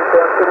essayé avec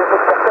un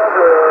téléphone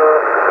portable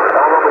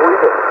en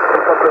Android,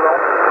 tout simplement?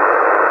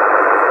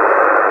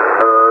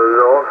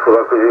 Non, il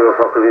faudra que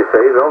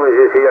j'essaye, non, mais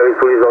j'ai essayé avec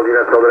tous les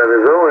ordinateurs de la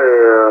maison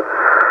et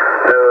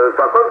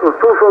par contre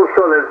tout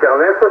fonctionne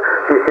Internet,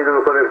 j'ai essayé de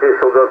me connecter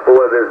sur d'autres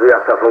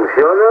WebSDR, ça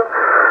fonctionne,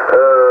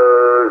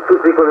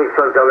 toutes les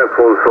connexions Internet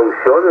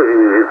fonctionnent,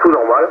 j'ai tout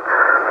normal,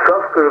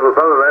 sauf que je ne peux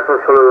pas me mettre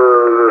sur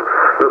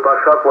le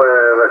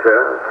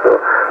pacha.machin,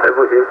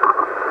 impossible. Il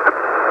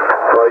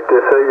faudrait que tu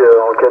essayes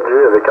en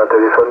 4G avec un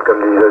téléphone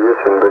comme dit Xavier,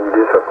 c'est une bonne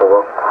idée ça pour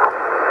voir.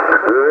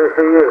 Je vais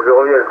essayer, je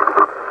reviens.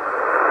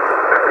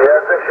 Il y a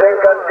 51%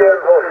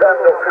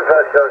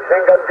 d'occupation,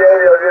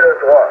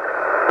 51,3.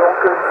 Donc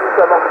si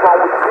ça marche pas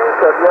aussi,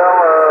 ça vient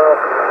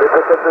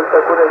peut-être de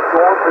ta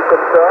connexion, c'est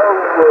comme ça, ou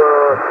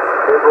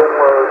mais bon,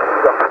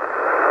 c'est ça.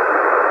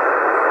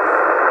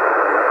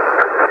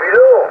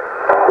 Philo,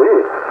 Oui.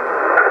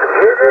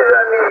 j'ai des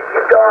amis qui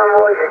t'ont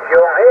envoyé, qui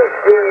ont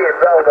essayé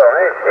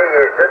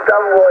de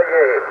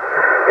t'envoyer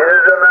une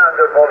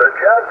demande pour le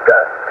chat,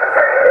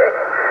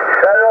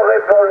 ça leur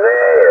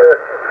répondait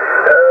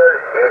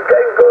site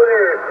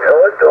inconnu,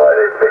 retour à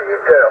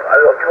l'expéditeur.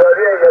 Alors tu vois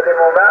bien, il y a des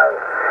moments,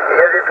 il y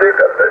a des trucs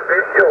un peu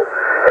spéciaux.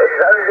 Et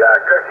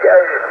Jean-Jacques qui a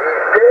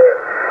insisté,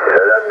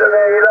 le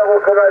lendemain il a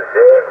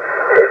recommencé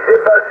et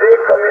c'est passé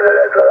comme une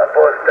lettre à la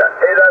poste.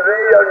 Et la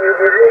veille on lui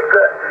disait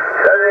que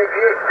ça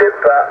n'existait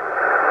pas.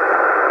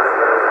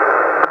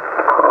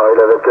 Ah, il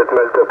avait peut-être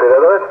mal tapé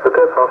l'adresse,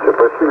 peut-être, hein, c'est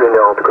possible, une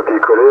erreur de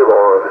copier-coller,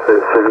 bon,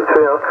 c'est vite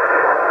fait, hein.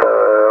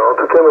 En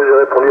tout cas, moi j'ai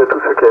répondu à tous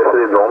ceux qui avaient fait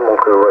des demandes,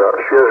 donc voilà,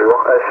 je suis à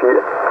jour, Hachi.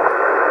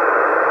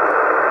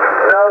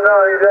 Non,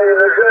 il a une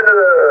jeune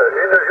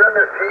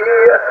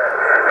fille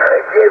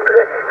qui est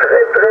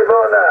très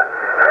bonne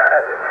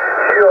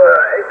sur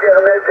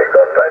Internet et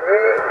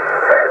compagnie.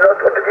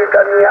 Notre petite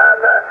amie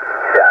Anne,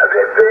 ça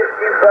avait fait ce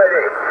qu'il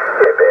fallait.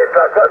 Et bien,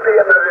 par contre, il y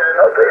en avait un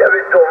autre, il y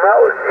avait Thomas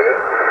aussi,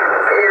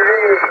 qui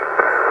lui,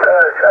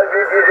 ça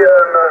lui disait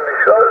la même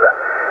chose.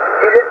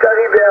 Il est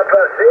arrivé à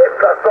passer,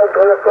 par contre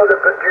le code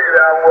que tu lui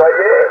as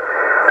envoyé,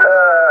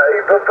 il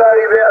ne peut pas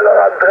arriver à le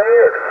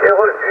rentrer, c'est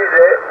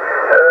refusé.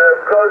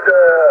 Code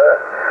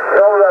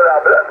non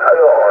valable.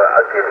 Alors,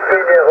 a-t-il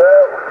fait une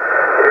erreur?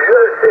 Je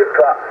ne sais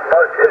pas.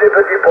 C'est des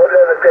petits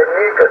problèmes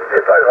techniques,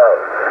 c'est pas grave.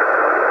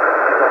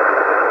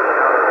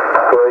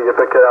 Ouais, il n'y a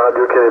pas qu'à la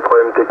radio qu'il y a des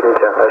problèmes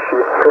techniques, hein, Hachi.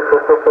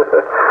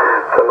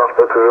 Ça marche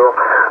pas toujours.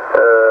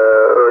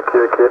 Ok.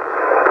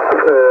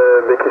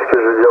 Mais qu'est-ce que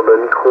je veux dire? Bah,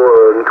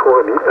 micro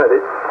Rémi,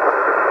 allez.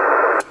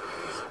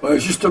 Ouais,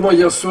 justement,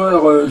 hier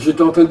soir,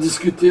 j'étais en train de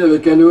discuter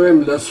avec un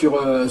OM là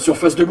sur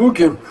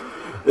Facebook,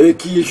 et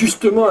qui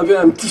justement avait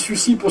un petit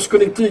souci pour se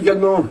connecter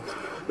également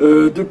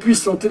depuis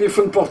son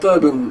téléphone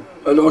portable.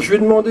 Alors je lui ai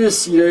demandé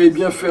s'il avait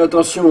bien fait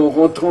attention en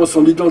rentrant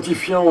son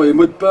identifiant et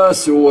mot de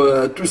passe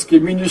à tout ce qui est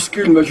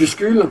minuscule,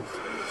 majuscule.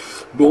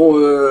 Bon,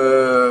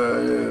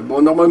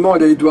 normalement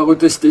il doit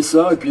retester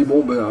ça et puis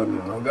bon,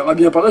 on verra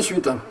bien par la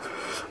suite. Hein.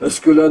 Parce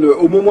que là,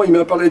 au moment où il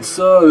m'a parlé de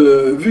ça,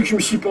 vu que je ne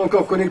me suis pas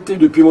encore connecté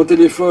depuis mon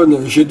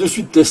téléphone, j'ai de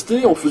suite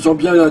testé en faisant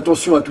bien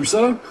attention à tout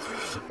ça.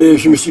 Et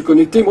je me suis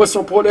connecté, moi,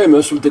 sans problème,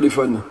 hein, sur le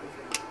téléphone.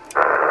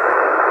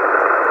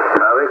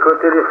 Avec le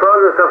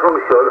téléphone, ça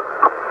fonctionne.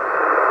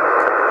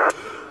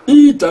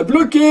 Il t'a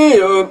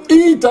bloqué,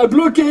 il t'a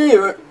bloqué.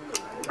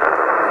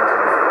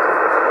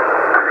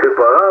 C'est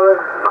pas là, ouais.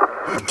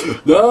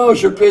 Non,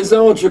 je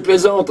plaisante, je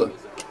plaisante.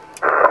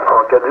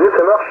 En 4G,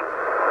 ça marche?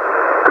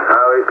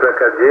 Ah oui, la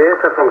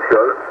 4G, ça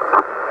fonctionne.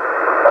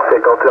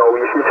 Et quand t'es en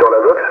Wi-Fi sur la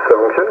box, ça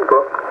fonctionne ou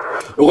pas?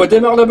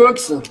 Redémarre la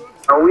box.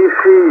 En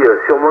Wi-Fi,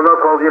 sur mon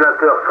autre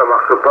ordinateur, ça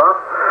marche pas.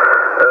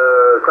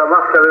 Ça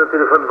marche avec le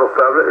téléphone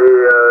portable. Et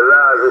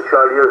là, je suis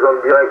en liaison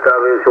directe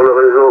sur le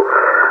réseau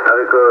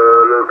avec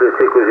le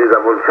PC que j'ai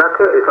dans mon chat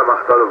et ça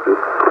marche pas non plus.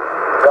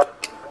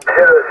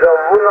 Sur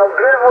vous non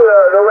plus, vous,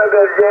 le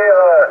WebSDR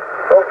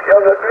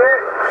fonctionne plus?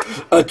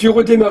 As-tu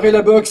redémarré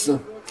la box? Ouais,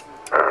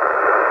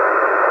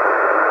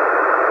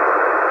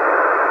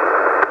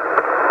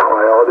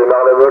 on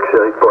redémarre la box,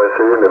 Eric, pour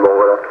essayer, mais bon,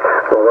 voilà.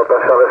 On va pas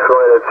faire la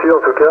soirée là-dessus, en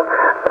tout cas.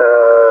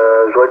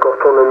 Je voudrais qu'on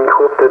retourne le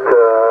micro peut-être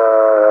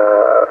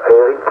à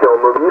Eric qui est en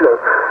mobile.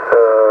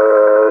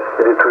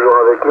 S'il est toujours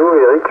avec nous,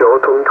 Eric,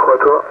 retourne le micro à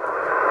toi.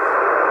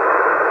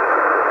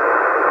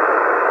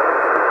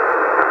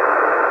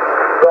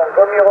 Bon,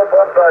 comme il ne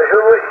reprend pas, je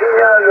vous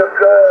signale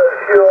que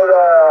sur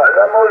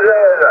la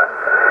Moselle,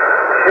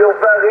 sur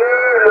Paris,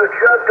 le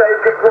chat a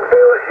été coupé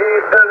aussi.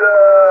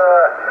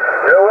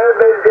 Le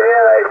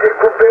WebSDR a été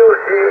coupé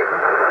aussi.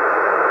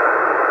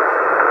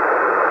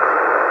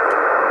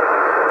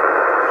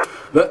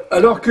 Bah,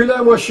 alors que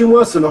là, moi, chez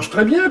moi, ça marche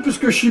très bien,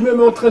 puisque je suis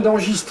même en train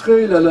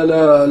d'enregistrer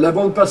la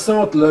bande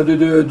passante là,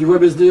 du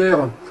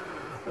WebSDR.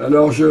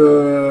 Alors, il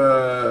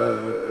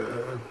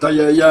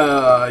y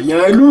a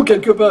un loup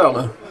quelque part,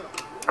 là.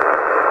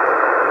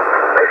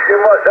 Et chez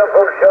moi, ça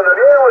fonctionne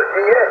bien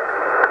aussi, hein?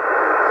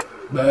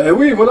 Ben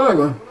oui, voilà,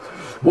 quoi.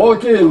 Bon,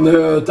 ok,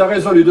 t'as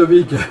raison,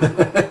 Ludovic.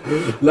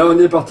 Là, on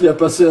est parti à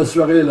passer la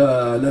soirée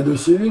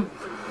là-dessus.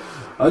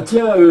 Ah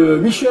tiens,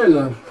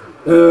 Michel,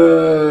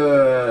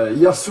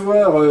 hier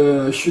soir,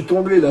 je suis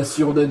tombé là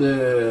sur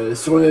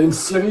une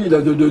série là,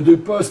 de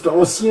posts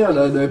anciens,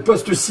 là, des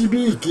posts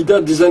Cibi qui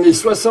datent des années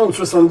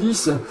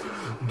 60-70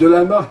 de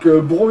la marque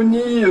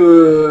Brownie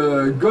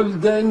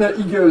Golden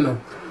Eagle.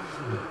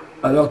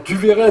 Alors tu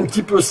verrais un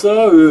petit peu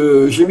ça,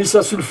 j'ai mis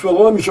ça sur le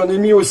forum, j'en ai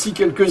mis aussi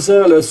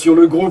quelques-uns là sur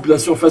le groupe, là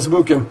sur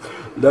Facebook.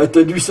 Là tu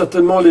as dû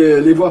certainement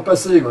les voir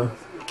passer, quoi.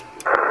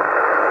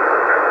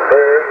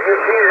 J'y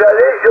suis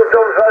allé sur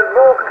ton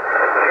Facebook,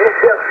 j'ai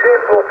cherché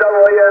pour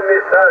t'envoyer un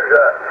message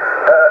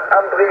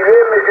en privé,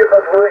 mais j'ai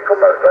pas trouvé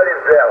comment il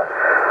fallait faire.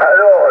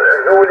 Alors,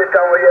 je voulais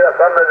t'envoyer la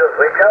fameuse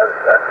fréquence,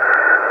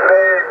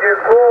 mais du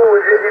coup,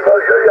 j'ai dit, bon,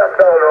 je lui en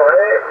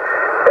parlerai,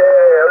 et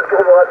on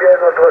trouvera bien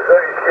notre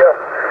solution.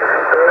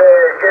 Mais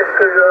qu'est-ce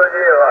que je veux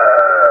dire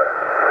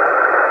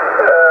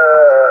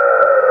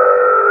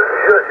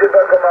je sais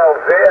pas comment on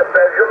fait,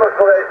 enfin, je me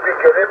ferai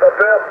expliquer, n'aie pas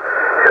peur,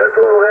 je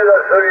trouverai la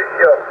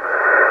solution.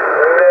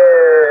 Mais,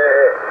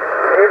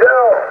 dis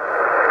donc,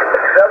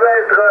 ça va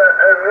être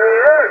un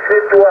musée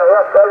chez toi,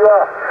 va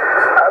falloir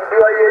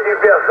employer du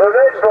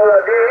personnel pour la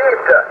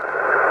visite.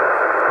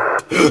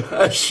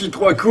 Ah, je suis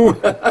trois coups.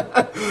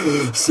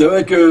 C'est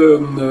vrai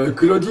que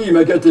Claudie, il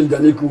m'a gâté le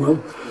dernier coup, hein.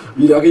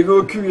 Il est arrivé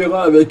au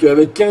QRA avec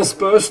 15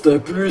 postes,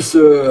 plus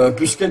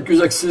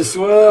quelques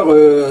accessoires,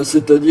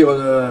 c'est-à-dire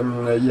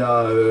il y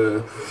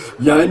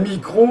a un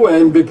micro,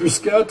 un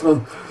MB+4,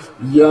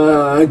 il y a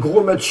un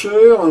gros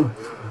matcheur,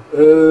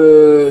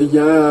 il y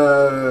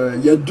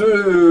a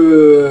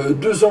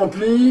deux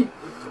amplis.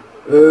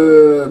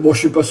 Bon, je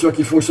suis pas sûr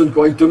qu'ils fonctionnent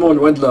correctement,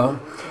 loin de là, hein.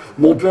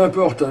 Bon, peu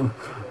importe, hein.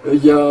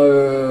 Il y a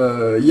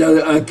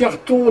un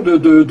carton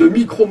de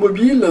micro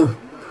mobile.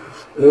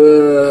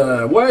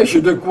 Ouais,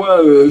 j'ai de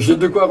quoi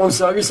rendre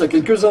service à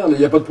quelques-uns, il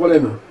n'y a pas de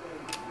problème.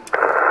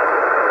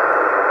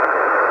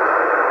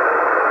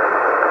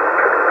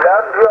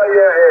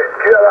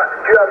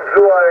 Tu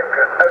emploies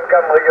un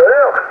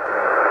cambrioleur?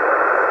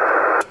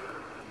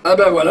 Ah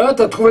ben voilà,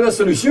 t'as trouvé la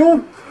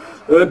solution.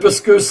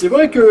 Parce que c'est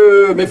vrai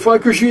que, mais il faudra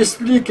que je lui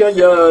explique, hein,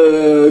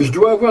 je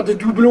dois avoir des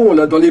doublons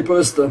là dans les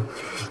postes.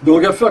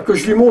 Donc il va falloir que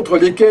je lui montre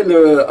lesquels,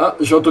 ah,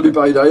 j'ai entendu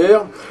parler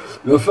derrière.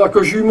 Il va falloir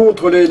que je lui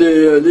montre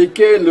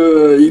lesquels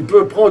il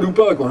peut prendre ou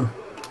pas, quoi.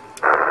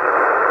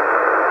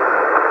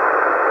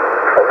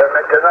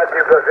 Maintenant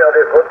tu peux faire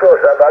des photos,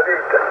 ça va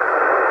vite.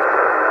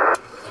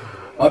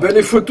 Ah ben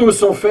les photos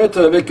sont faites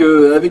avec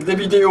des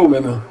vidéos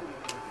même.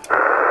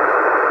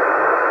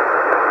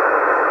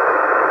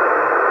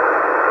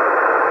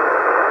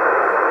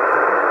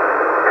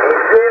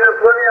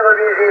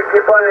 Tu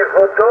prends les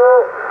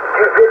photos,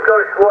 tu fais ton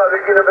choix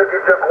avec une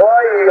petite croix,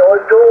 et il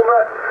retourne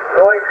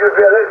pour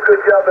récupérer ce que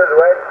tu as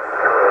besoin.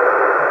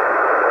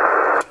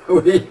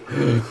 Oui,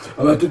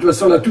 ah bah, de toute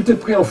façon là tout est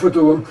pris en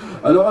photo, hein.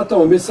 Alors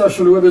attends, message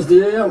sur le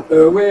WebSDR,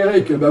 oui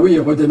Eric, bah oui,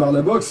 redémarre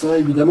la box, hein,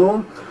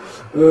 évidemment.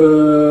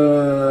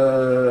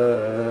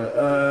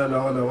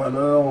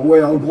 Alors,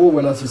 ouais, en gros,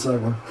 voilà, c'est ça,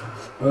 quoi.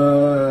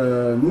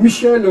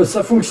 Michel,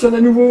 ça fonctionne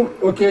à nouveau?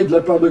 Ok, de la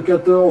part de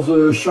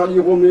 14 Charlie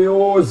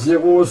Romeo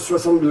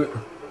 062.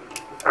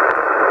 Comme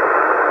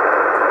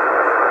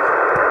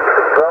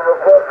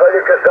quoi, il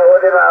fallait que ça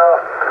redémarre.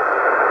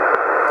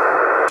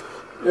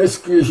 Est-ce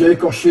que j'ai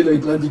écorché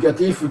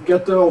l'indicatif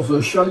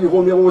 14 Charlie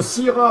Romero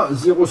Sierra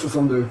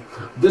 062?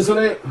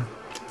 Désolé.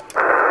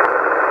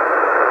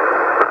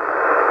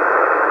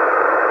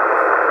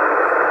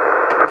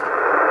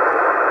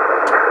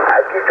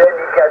 À titre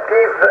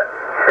indicatif,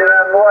 c'est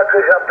un mois que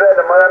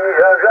j'appelle mon ami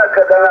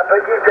Jean-Jacques dans la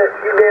petite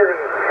Cibi.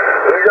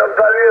 Ils n'ont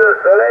pas vu le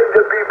soleil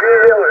depuis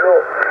plusieurs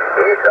jours.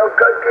 Ils sont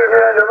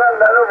continuellement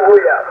dans le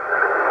brouillard.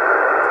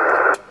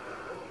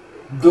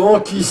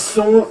 Donc ils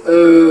sont...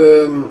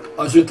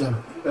 ah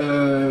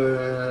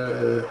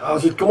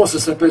zut, comment ça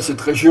s'appelle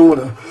cette région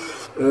là?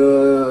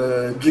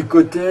 Du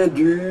côté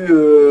du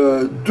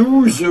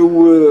 12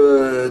 ou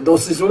dans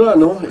ces eaux-là,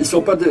 non? Ils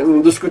sont pas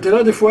de ce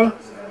côté-là des fois?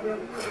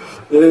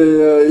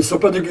 Ils sont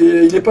pas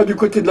il n'est pas du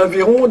côté de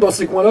l'Aveyron dans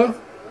ces coins-là?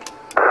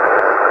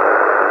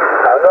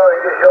 Ah non,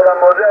 il est sur la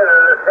modèle,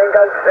 le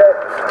 57.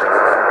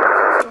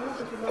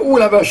 Oh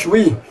la vache,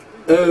 oui.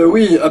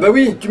 Oui, ah bah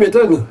oui, tu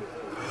m'étonnes.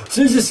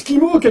 C'est les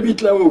Esquimaux qui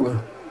habitent là-haut. Oui,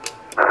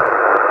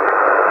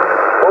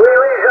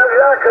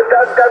 Jean-Jacques,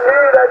 t'as entendu,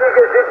 il a dit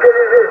que c'était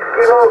les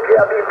Esquimaux qui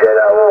habitaient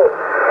là-haut.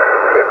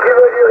 Si tu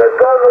veux lui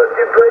répondre,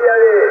 tu peux y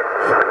aller.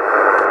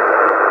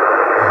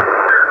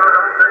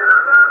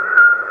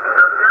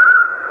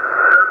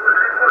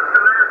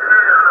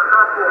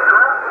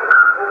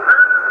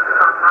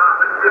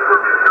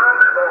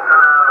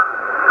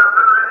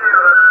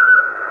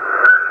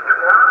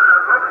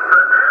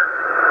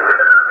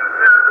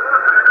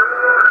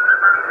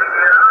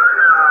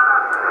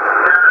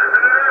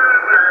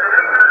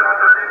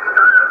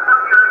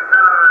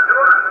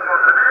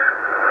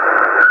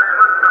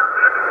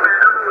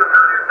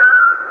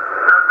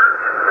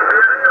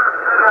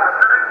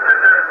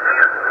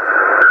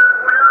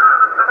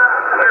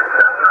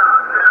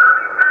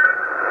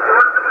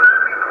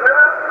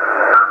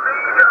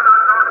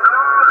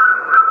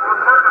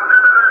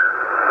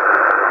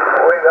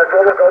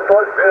 Sur le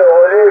contrôle, c'est le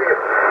relais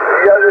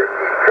via le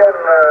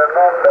système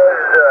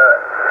montage de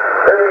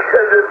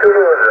Logiciel de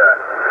Toulouse.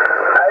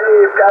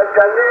 Allez, t'as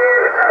entendu,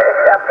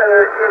 appelle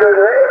le 6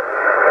 degrés,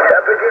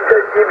 la petite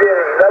Cibi.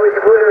 Là, oui,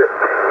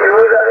 il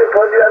vous a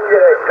répondu en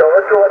direct.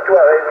 Retour à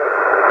toi,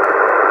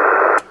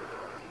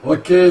 Rémi.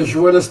 Ok, je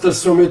vois la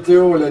station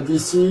météo là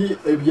d'ici.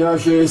 Eh bien,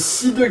 j'ai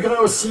 6 degrés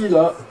aussi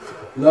là.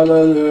 Là,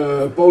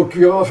 pas au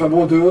cuir, enfin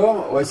bon,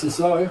 dehors. Ouais, c'est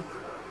ça, ouais.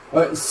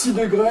 Ouais, 6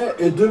 degrés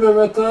et demain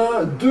matin,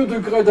 2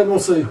 degrés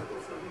d'annoncé. Ici,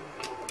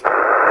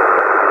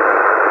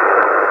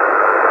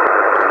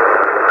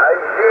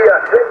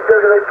 à 7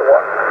 degrés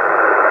 3.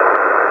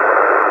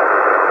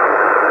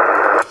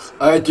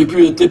 Ah, t'es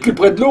plus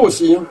près de l'eau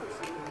aussi. Hein.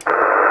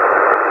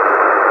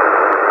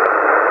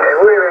 Et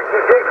oui, mais qui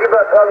c'est qui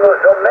va prendre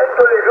son mètre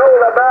tous les jours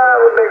là-bas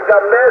au bec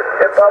d'Ambès?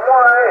 C'est pas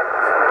moi, hein.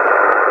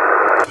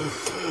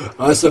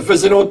 Ah, ça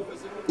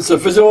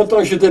faisait longtemps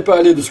que j'étais pas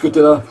allé de ce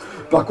côté-là.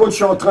 Par contre, je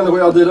suis en train de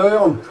regarder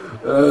l'heure.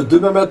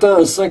 Demain matin,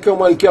 5h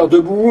moins le quart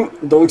debout.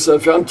 Donc, ça va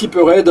faire un petit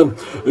peu raide.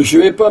 Je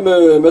vais pas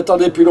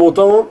m'attarder plus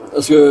longtemps.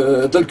 Parce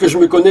que, tel que je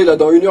me connais, là,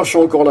 dans 1 heure, je suis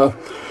encore là.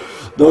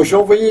 Donc, j'ai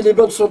envoyé les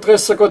bandes sur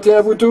 1351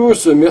 à vous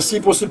tous.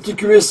 Merci pour ce petit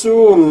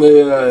QSO.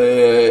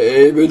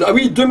 Ah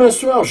oui, demain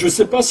soir, je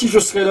sais pas si je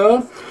serai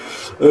là.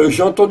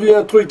 J'ai entendu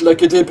un truc là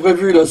qui était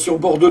prévu là sur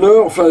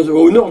Bordeaux-Nord, enfin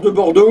au nord de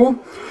Bordeaux.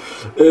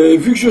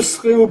 Vu que je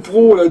serai au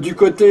pro là, du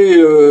côté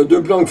de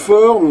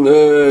Blanquefort,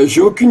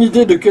 j'ai aucune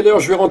idée de quelle heure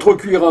je vais rentrer au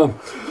Cuira.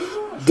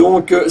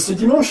 Donc c'est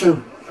dimanche?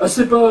 Ah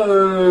c'est pas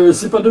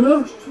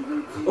demain?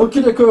 Ok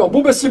d'accord.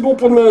 Bon bah c'est bon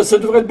pour demain, ça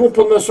devrait être bon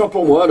pour demain soir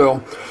pour moi alors.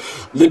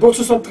 Les bons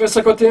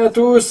 73-51 à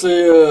tous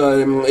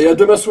et à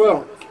demain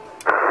soir.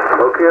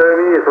 Ok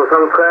Rémi,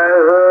 73,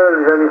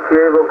 les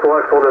amitiés, bon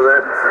courage pour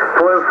demain.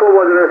 Pour info,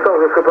 moi demain soir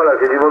je ne serai pas là,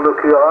 j'ai du monde au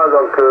Cuira,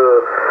 donc je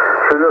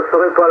ne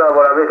serai pas là,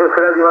 voilà, mais je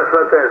serai là dimanche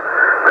matin.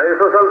 Allez,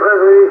 73,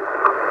 oui.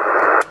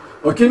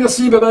 Ok,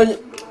 merci, bye bye.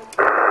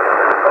 Je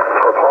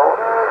reprends.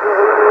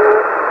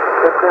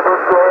 Très très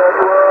bonne soirée à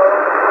toi,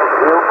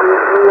 et au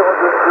plaisir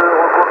de te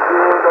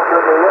rencontrer dans de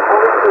meilleures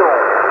conditions.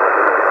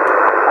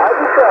 À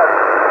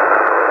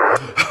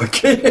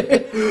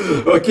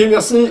Ok,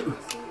 merci.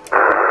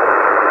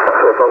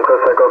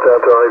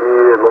 73-51 toi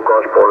Rémi, bon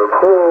courage pour le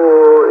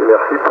pro, et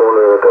merci pour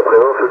ta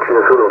présence au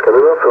QSO, donc à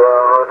demain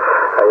soir.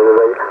 Allez, bye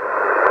bye.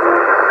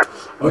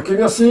 Ok,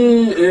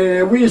 merci.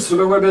 Et oui, sur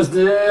le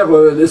WebSDR,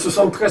 les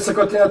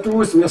 73-51 à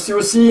tous, merci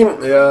aussi.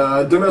 Et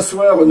à demain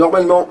soir,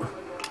 normalement.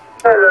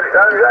 Le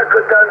Jean-Jacques que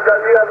t'as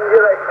entendu en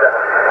direct.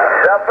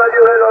 Ça n'a pas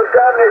duré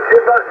longtemps, mais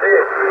c'est passé.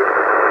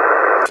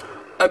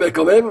 Ah ben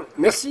quand même,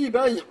 merci,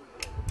 bye.